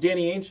 if I'm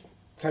Danny Ainge,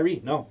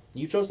 Kyrie, no,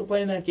 you chose to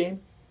play in that game.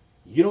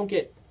 You don't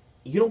get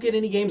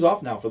any games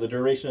off now for the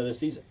duration of this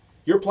season.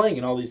 You're playing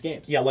in all these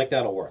games. Yeah,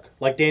 that'll work.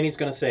 Danny's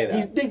going to say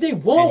that. They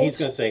won't. And he's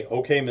going to say,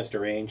 okay,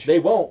 Mr. Ainge. They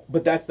won't,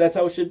 but that's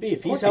how it should be.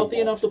 If course he's he healthy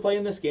won't. enough to play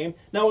in this game,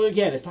 now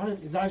again, it's not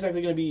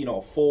exactly going to be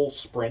a full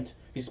sprint.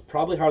 He's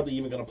probably hardly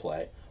even going to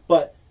play,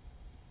 but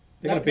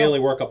They're going to barely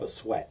work up a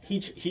sweat. He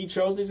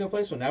chose that he's going to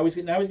play, so now he's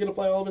going to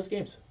play all of his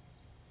games.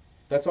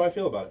 That's how I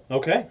feel about it.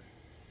 Okay.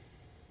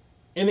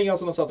 Anything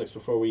else on the Celtics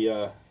before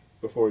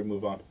we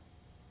move on?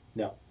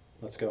 No.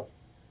 Let's go.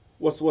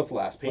 What's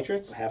last?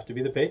 Patriots? Have to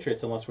be the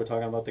Patriots unless we're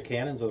talking about the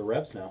Cannons or the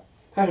Revs now.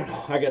 I don't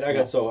know. I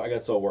got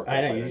so worked up.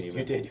 I know, didn't you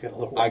even- did. You got a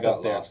little I worked got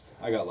up there. lost.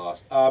 I got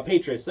lost.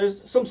 Patriots.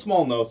 There's some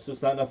small notes.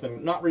 It's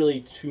not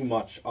really too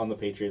much on the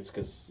Patriots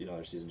because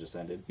their season just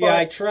ended. Yeah, But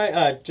I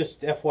try.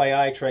 Just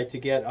FYI, tried to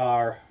get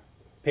our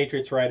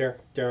Patriots writer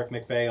Derek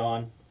McVeigh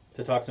on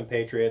to talk some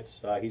Patriots.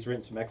 He's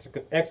written some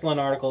excellent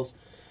articles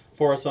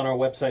for us on our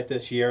website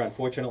this year.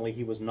 Unfortunately,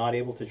 he was not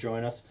able to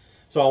join us,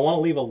 so I want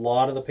to leave a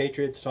lot of the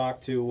Patriots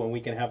talk to when we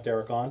can have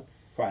Derek on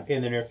fine.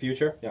 in the near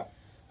future. Yeah.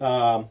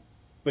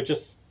 But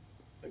just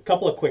a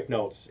couple of quick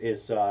notes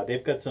is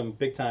they've got some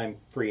big time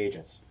free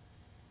agents.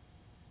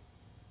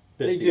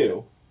 this They season.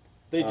 do.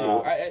 They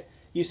do.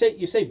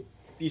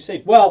 You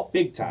say Well,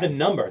 big time. the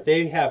number,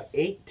 they have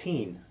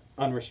 18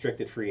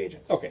 unrestricted free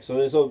agents. Okay, so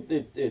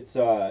it's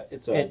a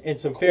And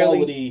some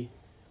quality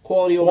over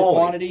Quality.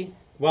 quantity.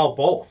 Well,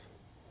 both.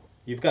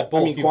 You've got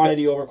both. I mean,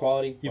 quantity over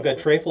quality. You've got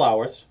Trey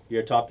Flowers,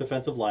 your top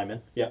defensive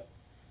lineman. Yep.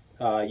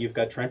 You've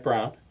got Trent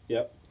Brown,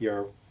 Yep.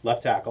 your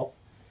left tackle.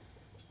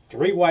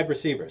 3 wide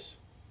receivers.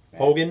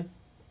 Hogan,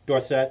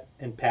 Dorsett,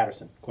 and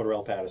Patterson,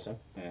 Cordarrelle Patterson.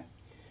 Yeah.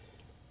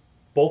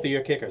 Both of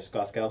your kickers,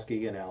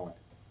 Goskowski and Allen.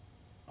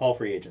 All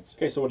free agents.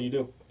 Okay, so what do you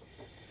do?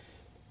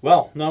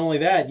 Well, not only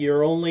that,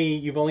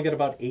 you've only got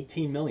about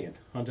 18 million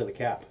onto the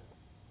cap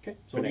Okay,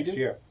 so for what do next you do?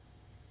 year.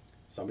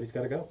 Somebody's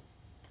got to go.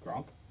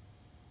 Gronk.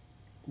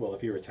 Well,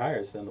 if he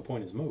retires, then the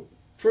point is moot.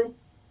 True,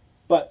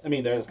 but I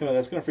mean, that's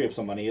gonna free up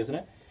some money, isn't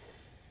it?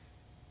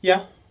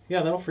 Yeah,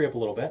 that'll free up a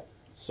little bit.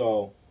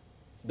 So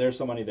there's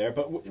some money there.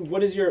 But who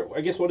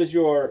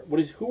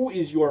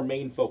is your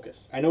main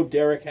focus? I know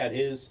Derek had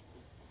his.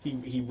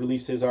 He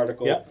released his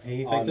article. Yep,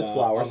 he thinks it's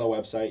Flowers. on the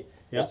website.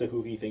 Yep. As to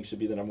who he thinks should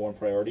be the number one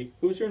priority.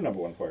 Who's your number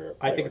one priority?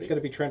 I think it's going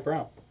to be Trent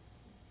Brown.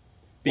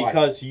 Why?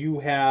 Because you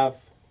have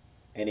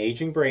an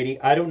aging Brady.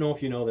 I don't know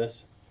if you know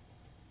this.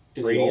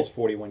 Is Brady he is old?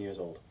 41 years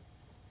old.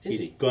 Is He's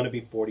he? going to be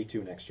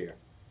 42 next year.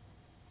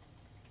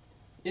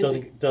 Is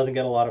he? Doesn't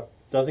get a lot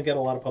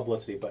of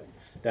publicity, but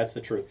that's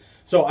the truth.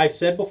 So I've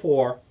said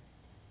before,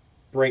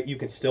 you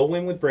can still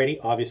win with Brady.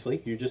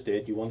 Obviously, you just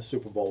did. You won the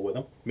Super Bowl with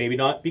him. Maybe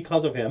not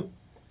because of him,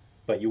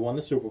 but you won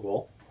the Super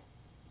Bowl.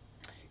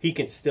 He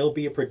can still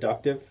be a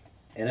productive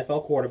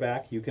NFL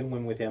quarterback. You can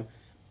win with him,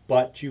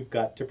 but you've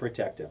got to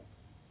protect him.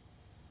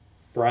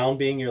 Brown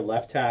being your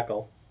left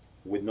tackle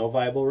with no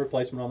viable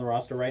replacement on the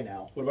roster right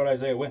now. What about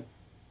Isaiah Wynn?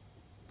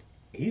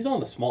 He's on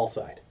the small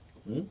side.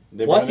 They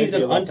Plus, brought him he's in to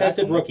an be a left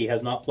untested tackle. rookie,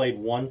 has not played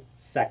 1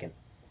 second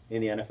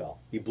in the NFL.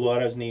 He blew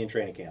out his knee in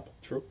training camp.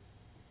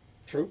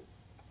 True.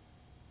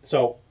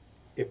 So,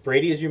 if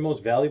Brady is your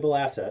most valuable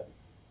asset,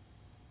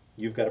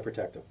 you've got to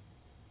protect him.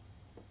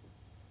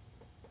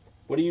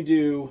 What do you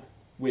do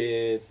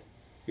with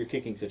your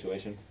kicking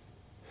situation?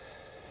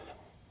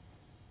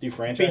 Do you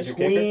franchise your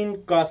kicker? Between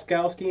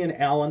Goskowski and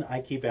Allen,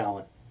 I keep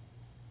Allen.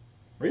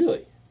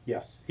 Really?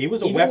 Yes. He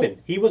was a Even weapon.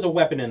 with- He was a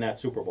weapon in that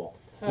Super Bowl.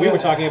 We were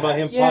talking about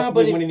him Yeah,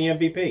 possibly but if- winning the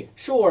MVP.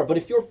 Sure, but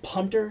if your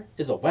punter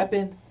is a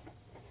weapon,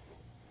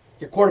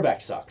 your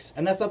quarterback sucks,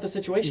 and that's not the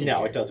situation. No,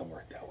 here. it doesn't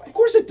work that way. Of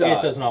course it does.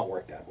 It does not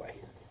work that way.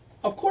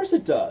 Of course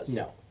it does.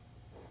 No.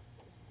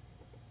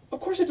 Of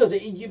course it does.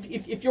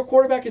 If your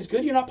quarterback is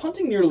good, you're not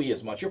punting nearly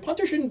as much. Your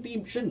punter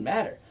shouldn't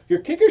matter. Your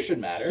kicker should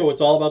matter. So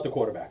it's all about the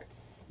quarterback.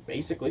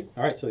 basically,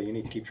 All right, so you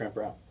need to keep Trent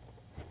Brown.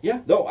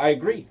 yeah. No, I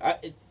agree.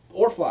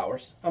 Or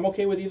Flowers. I'm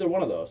okay with either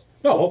one of those.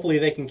 No, hopefully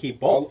they can keep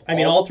both.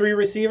 all 3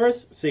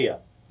 receivers, see ya.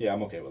 Yeah,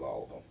 I'm okay with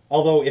all of them.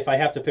 Although if I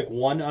have to pick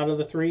one out of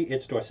the 3,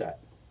 it's Dorsett.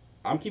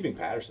 I'm keeping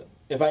Patterson.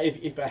 If I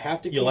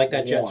have to, You keep like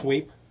that jet one-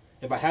 sweep?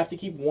 If I have to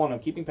keep one, I'm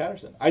keeping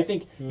Patterson. I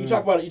think Hmm. you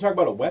talk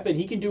about a weapon.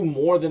 He can do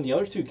more than the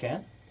other two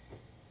can.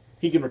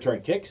 He can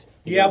return kicks.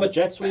 He Yeah, can run a but-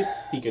 jet sweep.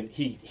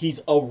 He's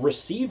a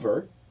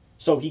receiver,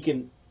 so he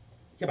can.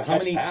 Yeah, but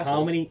Catch passes.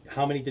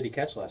 how many did he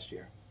catch last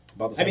year?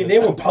 About the I mean, same they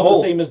as, were about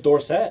both- the same as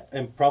Dorsett.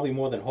 And probably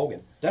more than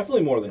Hogan.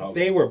 Definitely more than Hogan.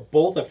 They were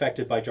both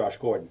affected by Josh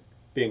Gordon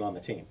being on the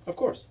team. Of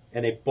course.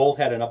 And they both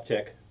had an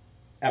uptick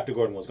after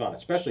Gordon was gone,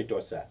 especially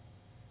Dorsett.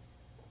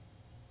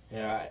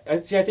 Yeah, I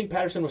think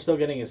Patterson was still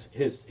getting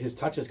his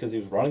touches because he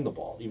was running the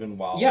ball even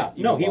while. Yeah,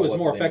 even no, he while was what's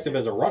more his name effective here.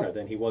 as a runner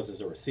than he was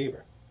as a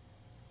receiver.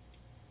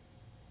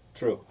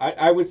 True.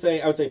 I would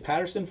say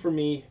Patterson for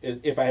me is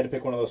if I had to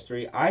pick one of those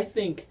 3. I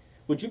think.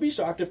 Would you be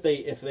shocked if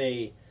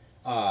they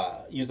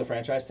use the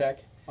franchise tag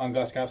on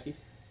Goskowski?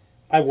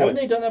 I would. Haven't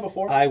they done that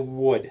before? I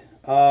would.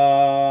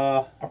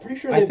 I'm pretty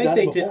sure I they've think done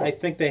they it did. before. I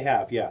think they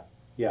have. Yeah.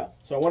 Yeah.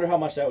 So I wonder how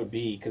much that would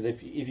be because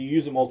if you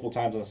use it multiple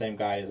times on the same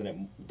guy, isn't it?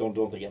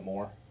 Don't they get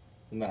more?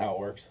 Isn't that how it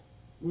works?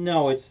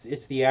 No, it's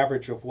the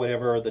average of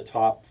whatever the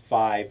top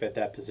 5 at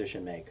that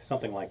position make,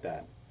 something like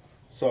that.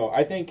 So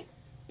I think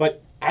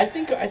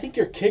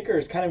your kicker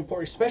is kind of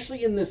important,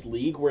 especially in this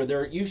league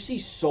where you see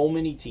so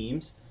many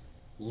teams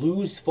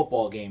lose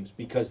football games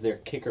because their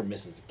kicker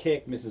misses a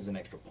kick, misses an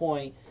extra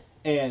point,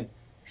 and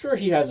sure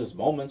he has his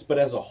moments, but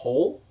as a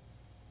whole,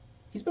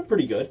 he's been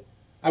pretty good.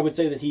 I would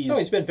say that No,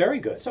 he's been very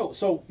good.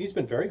 so He's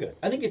been very good.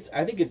 I think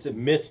it's a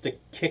Missed a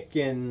kick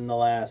in the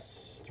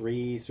last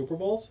 3 Super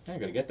Bowls. I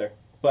gotta get there,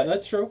 but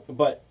That's true.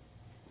 But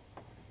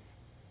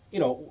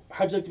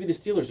how'd you like to be the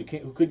Steelers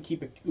who couldn't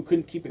keep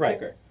a Right,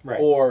 kicker, right.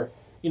 Or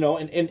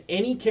and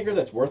any kicker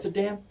that's worth a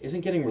damn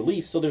isn't getting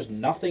released, so there's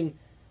nothing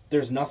to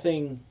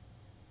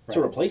Right.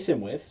 replace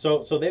him with.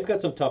 So they've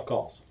got some tough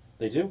calls.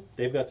 They do,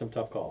 They've got some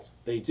tough calls.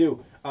 they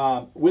do.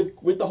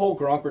 With the whole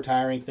Gronk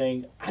retiring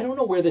thing, I don't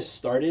know where this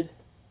started,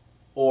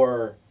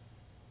 or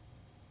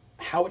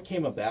how it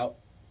came about,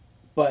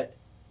 but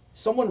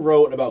someone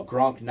wrote about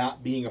Gronk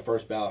not being a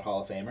first ballot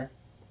Hall of Famer,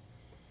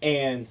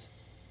 and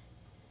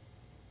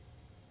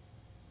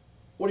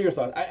What are your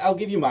thoughts? I'll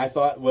give you my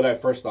thought, what I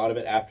first thought of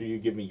it after you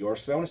give me yours,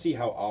 because I want to see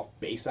how off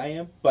base I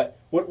am. But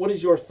what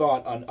is your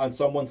thought on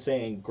someone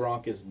saying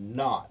Gronk is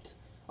not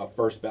a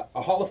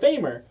Hall of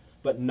Famer,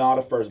 but not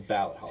a first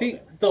ballot Hall of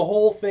Famer? The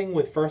whole thing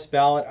with first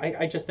ballot,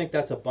 I just think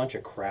that's a bunch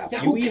of crap.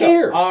 Yeah, you who either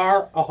cares?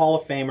 are a Hall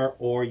of Famer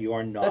or you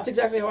are not. That's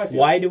exactly how I feel.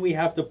 Why do we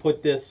have to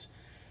put this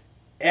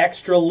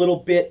extra little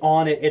bit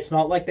on it? It's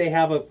not like they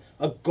have a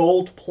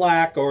gold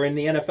plaque, or in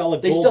the NFL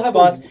a They gold still have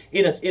bust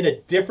in a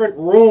different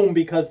room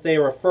because they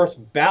are a first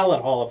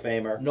ballot Hall of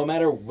Famer. No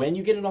matter when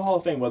you get into Hall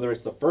of Fame, whether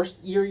it's the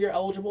first year you're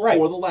eligible Right.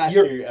 or the last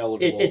year you're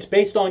eligible, It's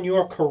based on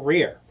your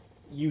career.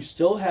 you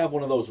still have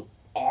one of those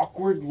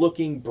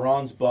awkward-looking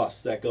bronze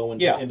busts that go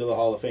into, Yeah. into the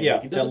Hall of Fame. Yeah,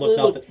 Like, it that doesn't look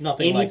really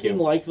nothing like anything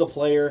you. like the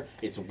player.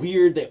 It's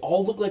weird. They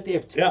all look like they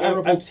have Yeah,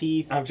 terrible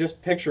teeth. I'm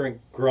just picturing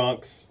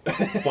Gronk's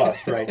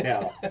bust right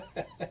now.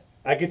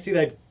 I can see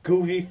that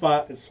goofy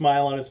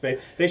smile on his face.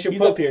 They should He's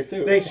put up here,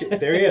 too.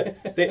 There he is.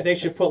 They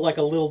should put like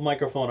a little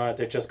microphone on it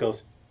that just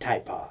goes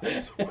Tide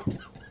Pods.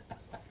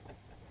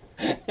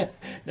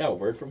 No,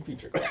 word from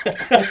Future.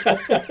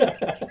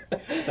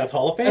 That's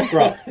Hall of Fame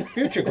Gronk,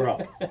 future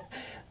Gronk.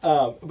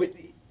 But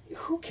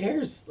who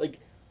cares? Like,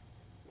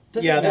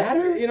 does Yeah, it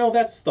matter?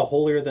 that's the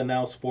holier than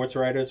thou sports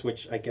writers,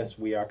 which I guess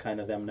we are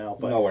kind of them now.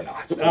 But No, we're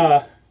not.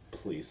 Please.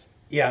 Please.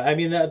 yeah, I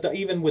mean,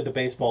 even with the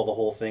baseball, the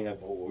whole thing of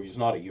he's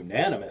not a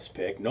unanimous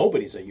pick.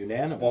 Nobody's a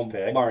unanimous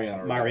pick.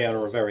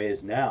 Mariano Rivera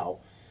is now.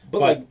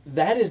 But like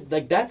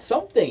that's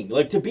something.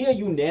 Like, to be a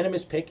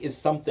unanimous pick is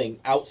something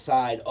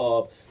outside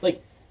of,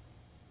 like,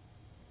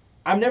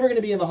 I'm never going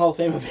to be in the Hall of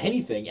Fame of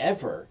anything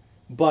ever,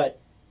 but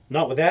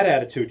Not with that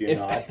attitude, you're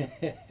not.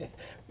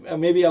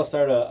 maybe I'll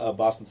start a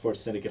Boston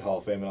Sports Syndicate Hall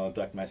of Fame and I'll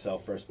induct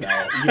myself first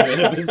ballot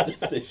unanimous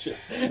decision.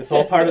 It's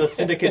all part of the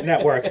Syndicate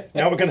Network.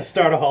 Now we're going to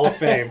start a Hall of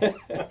Fame.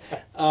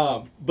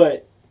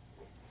 But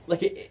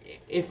like,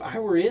 if I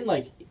were in,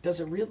 like, does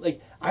it really,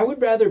 like, I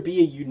would rather be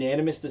a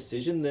unanimous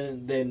decision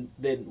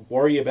than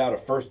worry about a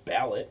first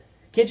ballot.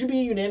 Can't you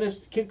be a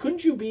unanimous?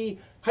 Couldn't you be,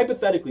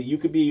 hypothetically, you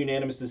could be a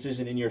unanimous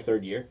decision in your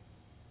third year?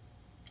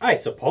 I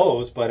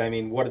suppose, but I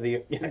mean, what are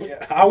the?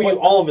 How are you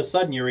all of a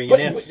sudden you're a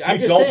unanimous? I'm You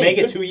just don't saying, make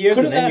it 2 years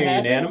and couldn't then that you're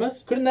happen?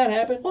 unanimous? Couldn't that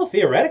happen? Well,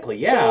 theoretically,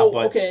 yeah, So,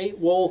 but okay,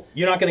 well,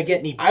 you're not going to get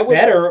any I would-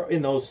 better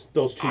in those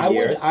 2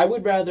 years. I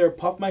would rather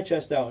puff my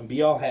chest out and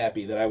be all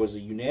happy that I was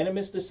a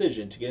unanimous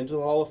decision to get into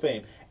the Hall of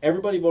Fame.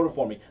 Everybody voted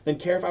for me. Than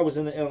care if I was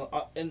in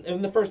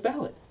the first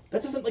ballot.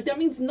 That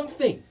means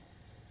nothing.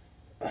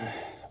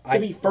 To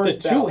be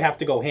first the two ballot. have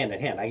to go hand in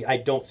hand. I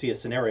don't see a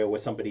scenario where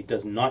somebody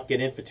does not get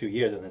in for 2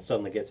 years and then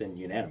suddenly gets in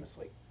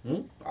unanimously.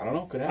 I don't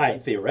know. Could happen.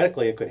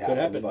 Theoretically, it could happen.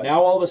 Could happen. But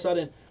Now all of a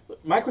sudden,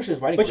 my question is,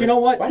 why didn't? But you know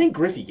what? Why didn't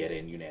Griffey get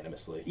in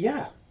unanimously?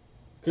 yeah,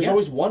 Because there's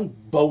always one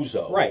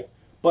bozo. right.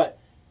 But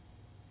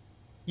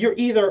You're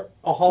either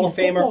a Hall In of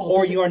Famer football, or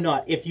doesn't- you're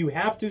not. If you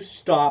have to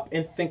stop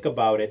and think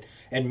about it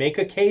and make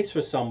a case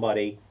for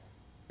somebody,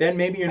 then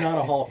maybe you're not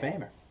a Hall of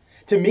Famer.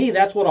 To me,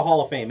 that's what a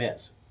Hall of Fame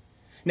is.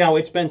 Now,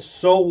 it's been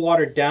so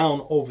watered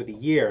down over the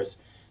years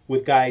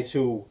with guys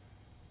who,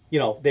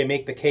 they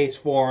make the case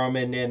for them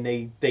and then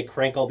they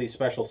crank all these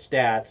special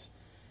stats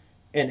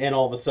and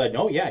all of a sudden,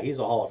 oh yeah, he's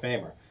a Hall of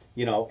Famer.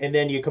 And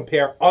then you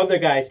compare other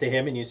guys to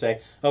him and you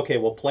say, okay,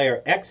 well,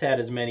 player X had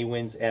as many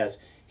wins as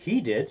he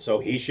did, so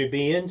he should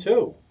be in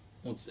too.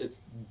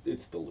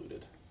 it's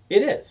diluted.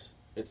 It is.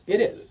 It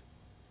It is.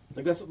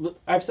 Like,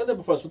 I've said that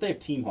before. That's what they have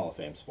team Hall of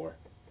Fames for.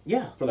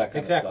 Yeah. For that kind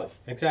exactly. of stuff.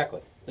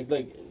 Exactly.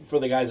 Like for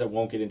the guys that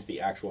won't get into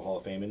the actual Hall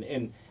of Fame,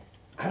 and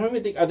I don't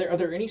even think are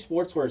there any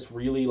sports where it's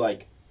really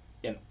like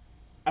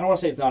I don't want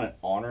to say it's not an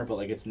honor, but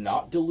like it's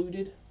not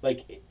diluted.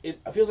 Like it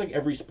feels like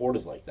every sport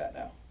is like that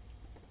now.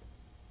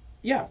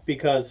 Yeah,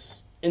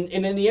 because And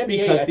in the NBA,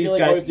 Because I these feel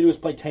like all guys- you have to do is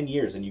play 10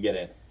 years and you get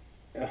in.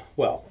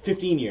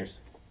 15 years.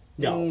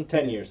 No.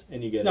 10 years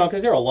and you get no, in.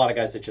 because there are a lot of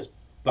guys that just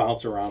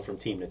bounce around from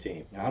team to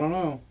team. I don't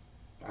know.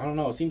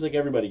 It seems like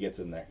everybody gets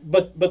in there.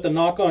 But the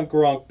knock on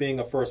Gronk being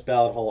a first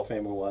ballot Hall of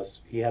Famer was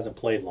he hasn't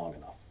played long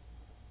enough.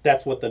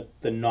 That's what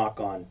the knock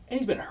on And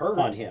he's been hurt.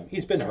 on him.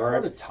 He's been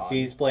hurt. a ton.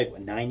 He's played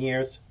 9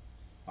 years.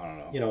 I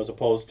don't know. As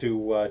opposed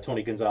to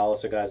Tony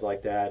Gonzalez or guys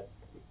like that.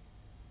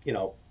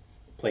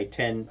 Played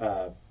 10,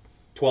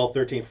 12,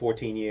 13,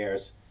 14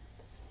 years.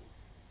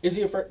 Is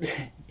he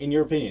in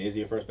your opinion, is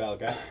he a first ballot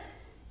guy?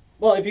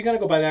 Well, if you're going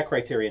to go by that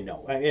criteria,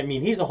 no. I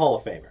mean, he's a Hall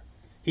of Famer.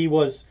 He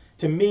was,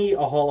 to me, a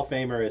Hall of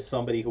Famer is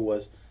somebody who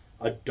was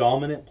a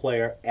dominant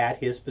player at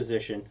his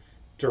position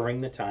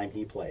during the time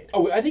he played.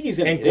 Oh, I think he's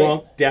going to And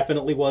Gronk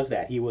definitely was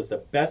that. He was the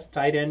best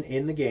tight end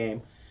in the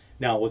game.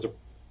 Now, it was a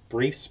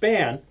brief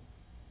span,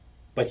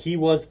 but he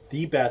was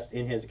the best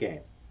in his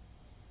game.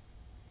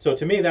 So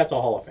to me, that's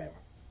a Hall of Famer.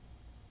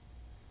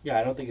 Yeah,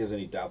 I don't think there's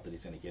any doubt that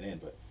he's going to get in,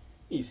 but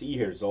you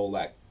hear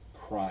Zolak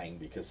crying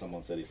because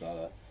someone said he's not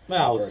a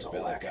first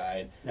ballot Zolak.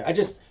 guy. Yeah. I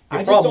just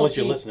Problem don't was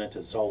you're see- listening to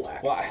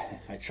Zolak. Well,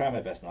 I try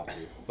my best not to,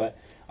 but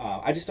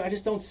I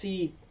just don't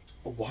see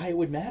why it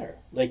would matter.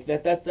 Like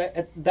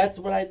that's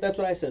what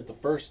I said the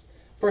first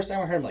time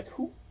I heard him. Like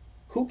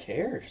who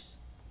cares?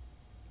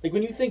 Like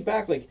when you think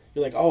back, like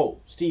you're like, oh,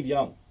 Steve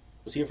Young,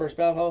 was he a first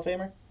ballot Hall of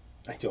Famer?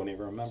 I don't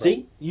even remember.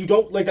 See? You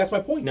don't, like, that's my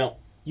point. No.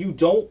 You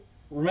don't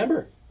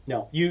remember.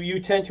 No. You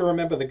tend to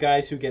remember the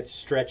guys who get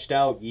stretched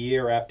out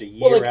year after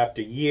year Well, like,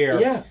 after year.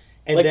 Yeah.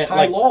 And like then,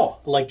 Ty Law.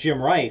 Like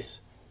Jim Rice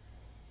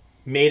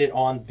made it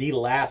on the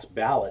last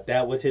ballot.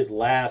 That was his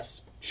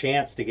last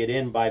chance to get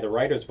in by the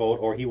writers' vote,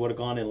 or he would have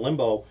gone in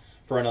limbo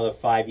for another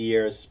 5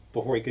 years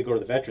before he could go to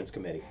the Veterans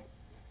Committee.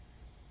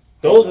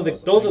 Those are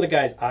the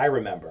guys I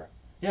remember.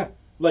 Yeah.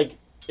 Like,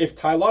 if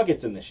Ty Law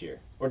gets in this year,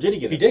 or did he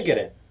get in? He did this get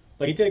year? it.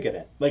 Like, He did get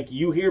it. Like,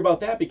 you hear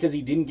about that because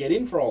he didn't get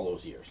in for all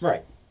those years.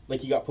 Right. Like,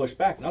 he got pushed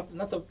back. Not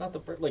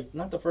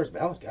the first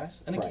ballot,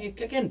 guys. And Right.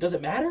 again, does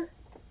it matter?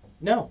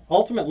 No.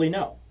 Ultimately,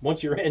 no.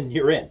 Once you're in,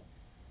 you're in.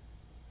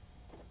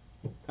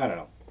 I don't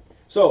know.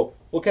 So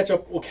we'll catch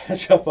up. We'll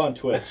catch up on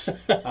Twitch.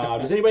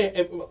 Does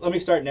anybody? Let me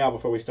start now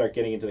before we start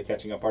getting into the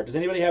catching up part. Does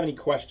anybody have any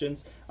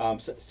questions?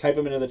 Type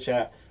them into the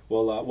chat.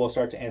 We'll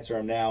start to answer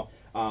them now.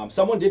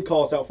 Someone did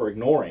call us out for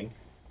ignoring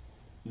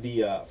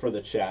for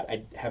the chat.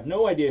 I have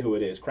no idea who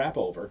it is. Crap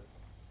over.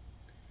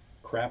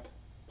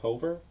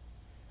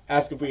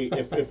 Ask if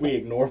we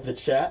ignore the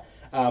chat.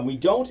 We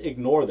don't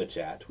ignore the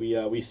chat.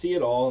 We see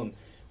it all, and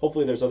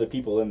hopefully there's other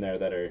people in there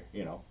that are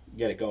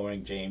get it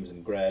going. James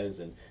and Grez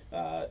and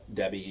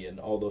Debbie and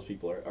all those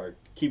people are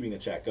keeping the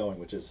chat going,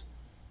 which is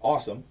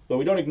awesome. But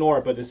we don't ignore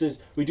it. But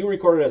we do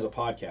record it as a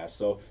podcast,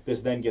 so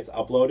this then gets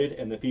uploaded,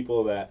 and the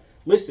people that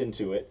listen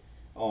to it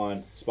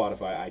on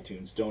Spotify,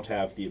 iTunes don't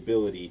have the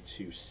ability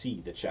to see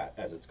the chat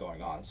as it's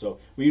going on. So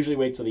we usually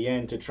wait till the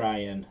end to try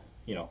and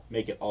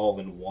make it all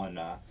in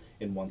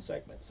one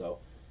segment. So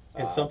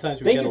And sometimes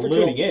we thank get you a for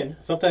little, tuning in.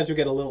 Sometimes we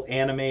get a little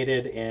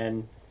animated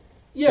and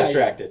Yeah,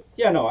 distracted.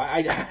 Yeah, no,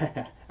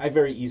 I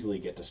very easily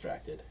get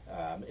distracted.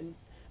 And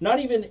not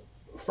even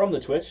from the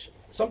Twitch.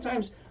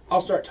 Sometimes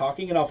I'll start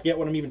talking and I'll forget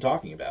what I'm even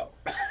talking about.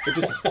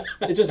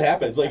 It just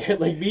happens. Like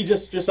me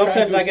just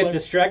Sometimes I get explain-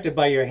 distracted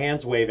by your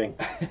hands waving.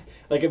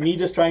 like me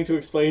just trying to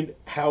explain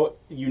how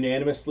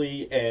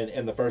unanimously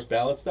and the first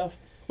ballot stuff.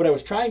 What I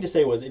was trying to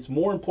say was it's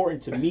more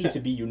important to me to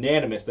be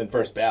unanimous than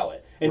first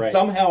ballot. And Right.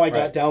 somehow I got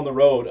Right. down the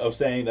road of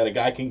saying that a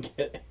guy can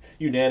get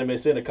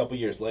unanimous in a couple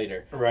years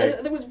later. Right.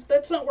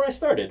 That's not where I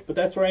started, but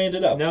that's where I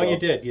ended up. No, so. you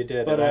did.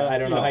 But, And I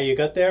don't you know know. how you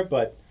got there,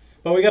 but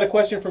we got a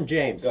question from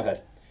James. Go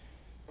ahead.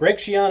 Greg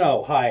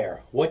Schiano hire.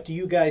 What do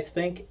you guys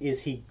think?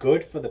 Is he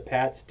good for the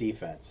Pats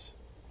defense?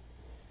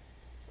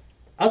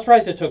 I'm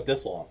surprised it took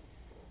this long.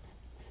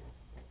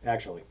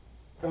 Actually.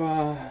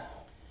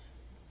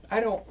 I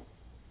don't.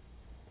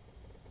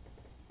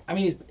 I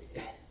mean,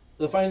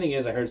 the funny thing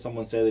is, I heard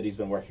someone say that he's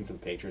been working for the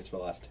Patriots for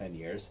the last 10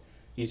 years.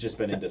 He's just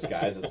been in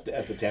disguise as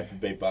the Tampa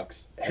Bay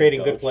Bucks head Trading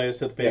coach. good players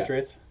to the Yeah.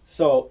 Patriots.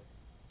 So,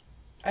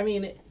 I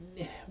mean,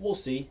 we'll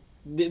see.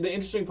 The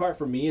interesting part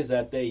for me is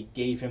that they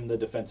gave him the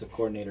defensive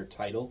coordinator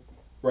title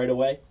right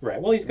away.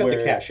 Right. Well, he's got the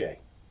Where- cachet.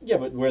 Yeah,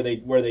 but where they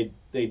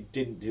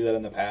didn't do that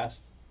in the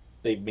past,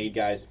 they made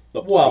guys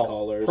the play Well,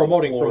 callers,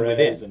 promoting and from Flores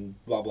within.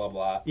 and blah blah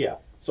blah. Yeah.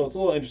 So it's a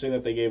little interesting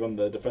that they gave him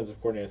the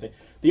defensive coordinator thing.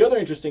 The other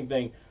interesting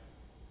thing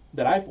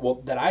that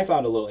I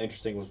found a little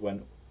interesting was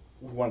when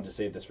we wanted to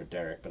save this for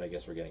Derek, but I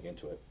guess we're getting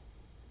into it.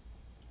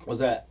 Was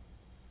that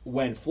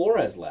when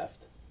Flores left,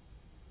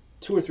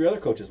 2 or 3 other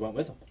coaches went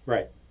with him.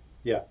 Right.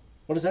 Yeah.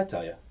 What does that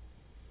tell you?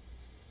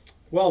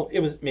 Well,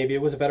 maybe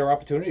it was a better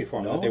opportunity for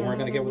him that they weren't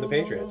going to get with the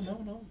Patriots.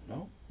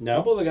 No. No? A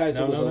couple of the guys,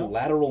 No, it was no, a no.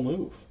 lateral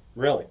move.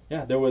 Really?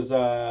 Yeah, there was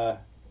the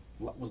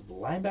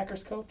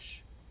linebackers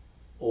coach,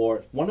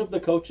 or one of the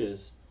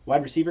coaches,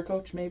 wide receiver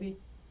coach maybe.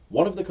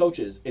 One of the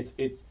coaches,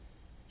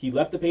 he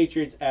left the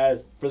Patriots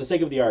as, for the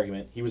sake of the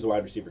argument, he was the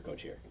wide receiver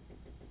coach here.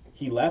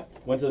 He left,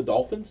 went to the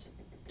Dolphins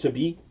to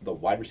be the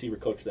wide receiver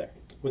coach there.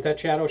 Was that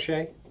Chad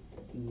O'Shea?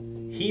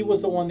 He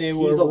was the one they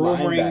were He's a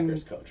rumoring.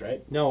 linebackers coach,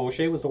 right? No,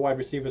 O'Shea was the wide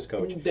receivers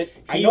coach.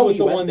 I He know was he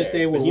the went one that there,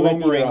 they were but he might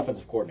be rumoring their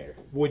offensive coordinator.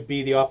 would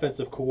be the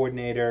offensive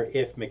coordinator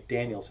if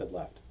McDaniels had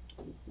left.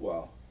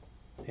 Well,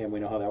 And we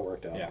know how that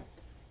worked out. yeah.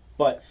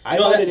 But I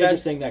No, found that- it that's-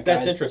 interesting that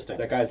that's guys, interesting.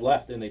 that guys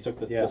left and they took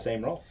Yeah. the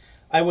same role.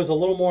 I was a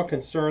little more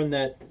concerned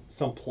that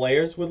some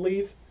players would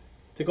leave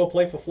to go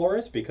play for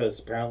Flores because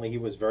apparently he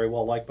was very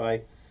well liked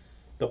by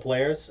the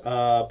players.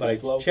 But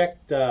P-Flow? I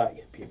checked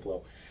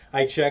P-Flow.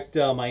 I checked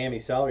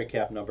Miami's salary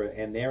cap number,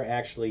 and they're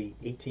actually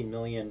 $18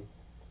 million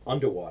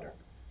underwater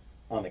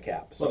on the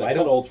cap. So So I cut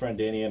don't. old friend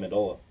Danny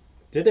Amendola.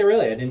 Did they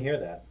really? I didn't hear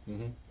that.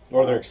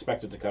 Or they're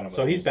expected to cut him. So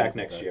when he's the back season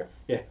next starts. year.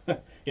 Yeah.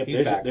 Yep, He's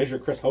there's back. There's your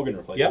Chris Hogan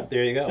replacement. Yep,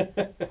 there you go.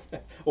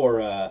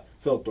 Or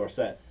Philip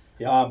Dorsett.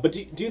 Yeah. But do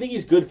you think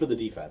he's good for the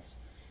defense?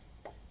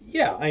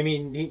 Yeah, I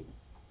mean,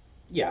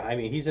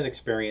 he's an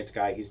experienced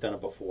guy. He's done it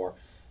before.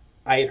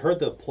 I had heard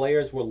the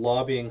players were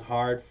lobbying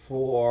hard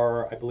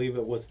for, I believe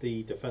it was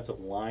the defensive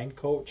line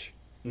coach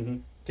Mm-hmm.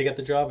 to get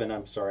the job, and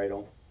I'm sorry, I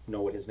don't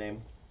know what his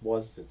name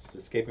was. It's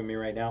escaping me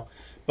right now.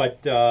 But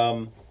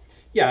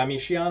yeah, I mean,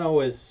 Schiano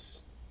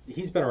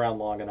he's been around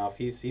long enough.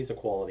 He's a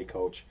quality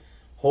coach.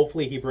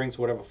 Hopefully, he brings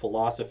whatever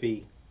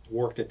philosophy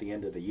worked at the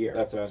end of the year.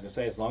 That's what I was gonna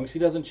say. As long as he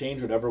doesn't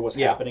change whatever was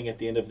Yeah. happening at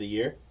the end of the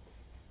year,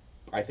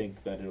 I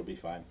think that it'll be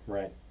fine.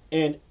 Right.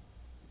 And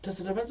does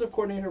the defensive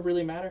coordinator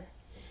really matter?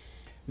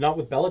 Not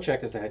with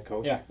Belichick as the head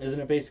coach. Yeah, isn't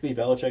it basically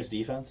Belichick's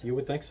defense You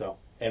would think so.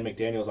 and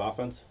McDaniel's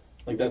offense?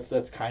 Like You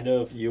that's kind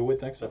of You would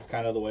think so. that's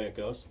kind of the way it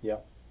goes. Yeah.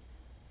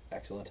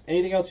 Excellent.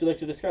 Anything else you'd like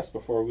to discuss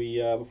before we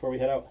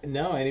head out?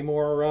 Now, any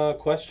more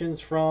questions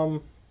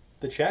from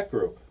the chat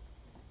group?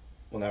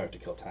 Well, now we have to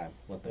kill time.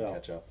 Let them Oh.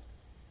 catch up.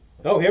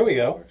 Oh, here we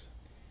go.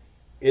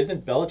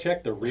 Isn't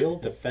Belichick the real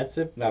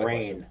defensive Not a brain?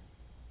 question.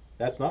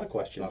 That's not a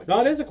question. Not a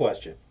No, it is a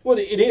question. Well,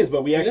 it is,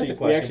 but we It is actually a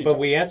question, but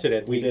we answered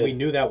it. we We did.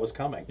 knew that was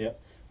coming. Yep,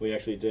 we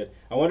actually did.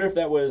 I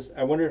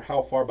wonder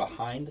how far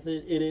behind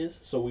it is.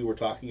 So we were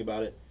talking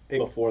about it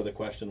before the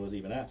question was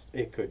even asked.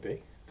 It could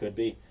be. Could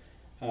be.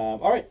 All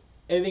right.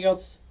 Anything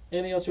else?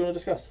 Anything else you want to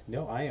discuss?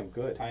 No, I am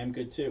good. I am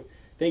good too.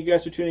 Thank you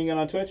guys for tuning in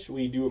on Twitch.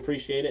 We do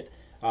appreciate it.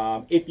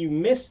 If you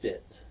missed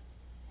it,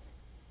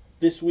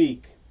 this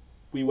week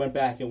we went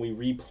back and we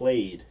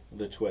replayed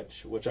the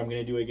Twitch, which I'm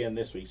going to do again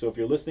this week. So if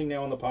you're listening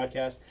now on the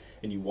podcast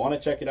and you want to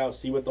check it out,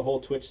 see what the whole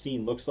Twitch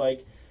scene looks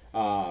like,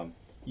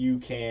 you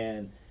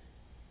can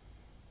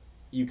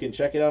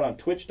check it out on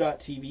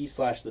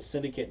twitch.tv/the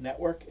Syndicate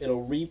Network.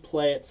 It'll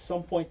replay at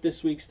some point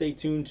this week. Stay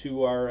tuned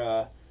to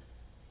our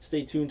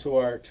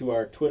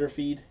Twitter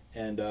feed,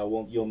 and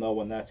you'll know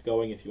when that's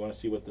going. If you want to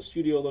see what the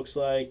studio looks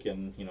like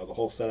and the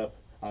whole setup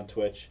on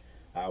Twitch,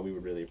 we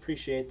would really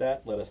appreciate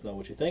that. Let us know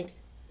what you think.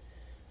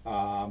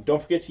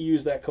 Don't forget to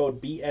use that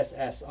code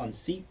BSS on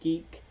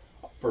SeatGeek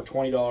for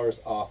 $20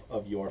 off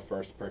of your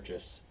first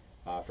purchase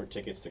for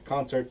tickets to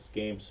concerts,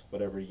 games,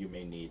 whatever you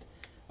may need.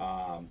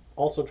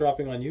 Also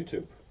dropping on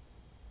YouTube.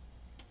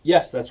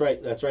 Yes, that's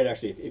right. That's right.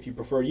 Actually, if you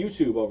prefer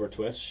YouTube over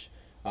Twitch,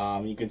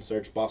 you can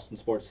search Boston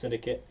Sports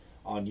Syndicate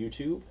on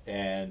YouTube,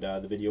 and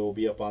the video will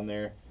be up on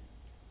there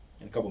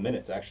in a couple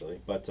minutes, actually.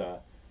 But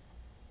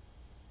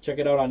check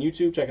it out on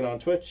YouTube. Check it out on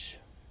Twitch.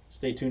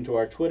 Stay tuned to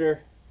our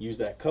Twitter. Use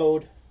that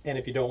code. And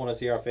if you don't want to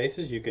see our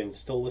faces, you can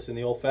still listen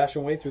the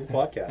old-fashioned way through the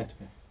podcast.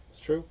 It's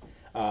true.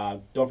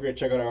 Don't forget to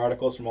check out our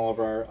articles from all of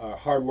our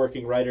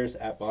hard-working writers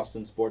at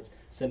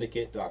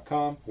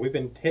bostonsportssyndicate.com. We've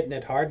been hitting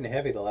it hard and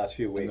heavy the last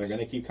few And weeks. they're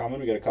going to keep coming.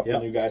 We got a couple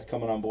of new guys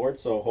coming on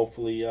board, so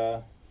hopefully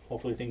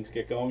things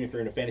get going. If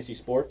you're into fantasy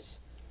sports,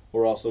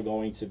 we're also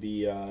going to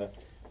be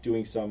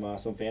doing some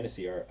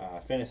fantasy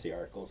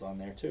articles on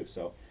there too.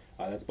 So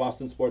that's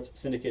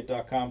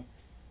bostonsportssyndicate.com.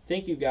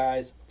 Thank you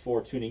guys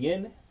for tuning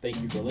in. Thank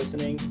you for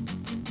listening.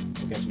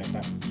 We'll catch you next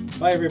time.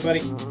 Bye,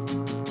 everybody.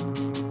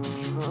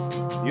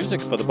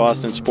 Music for the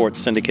Boston Sports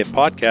Syndicate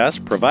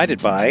podcast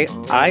provided by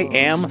I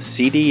Am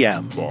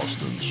CDM.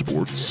 Boston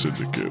Sports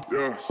Syndicate.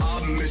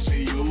 I'm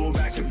missing you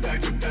back to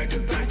back to back to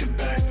back to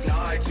back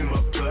nights in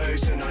my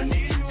place, and I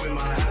need you in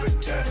my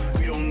habitat.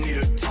 We don't need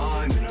a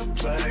time and a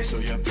place, so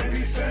yeah, baby,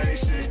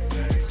 face it.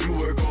 You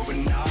work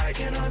overnight,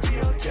 can I be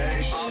your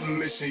day? I'm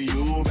missing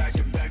you back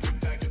to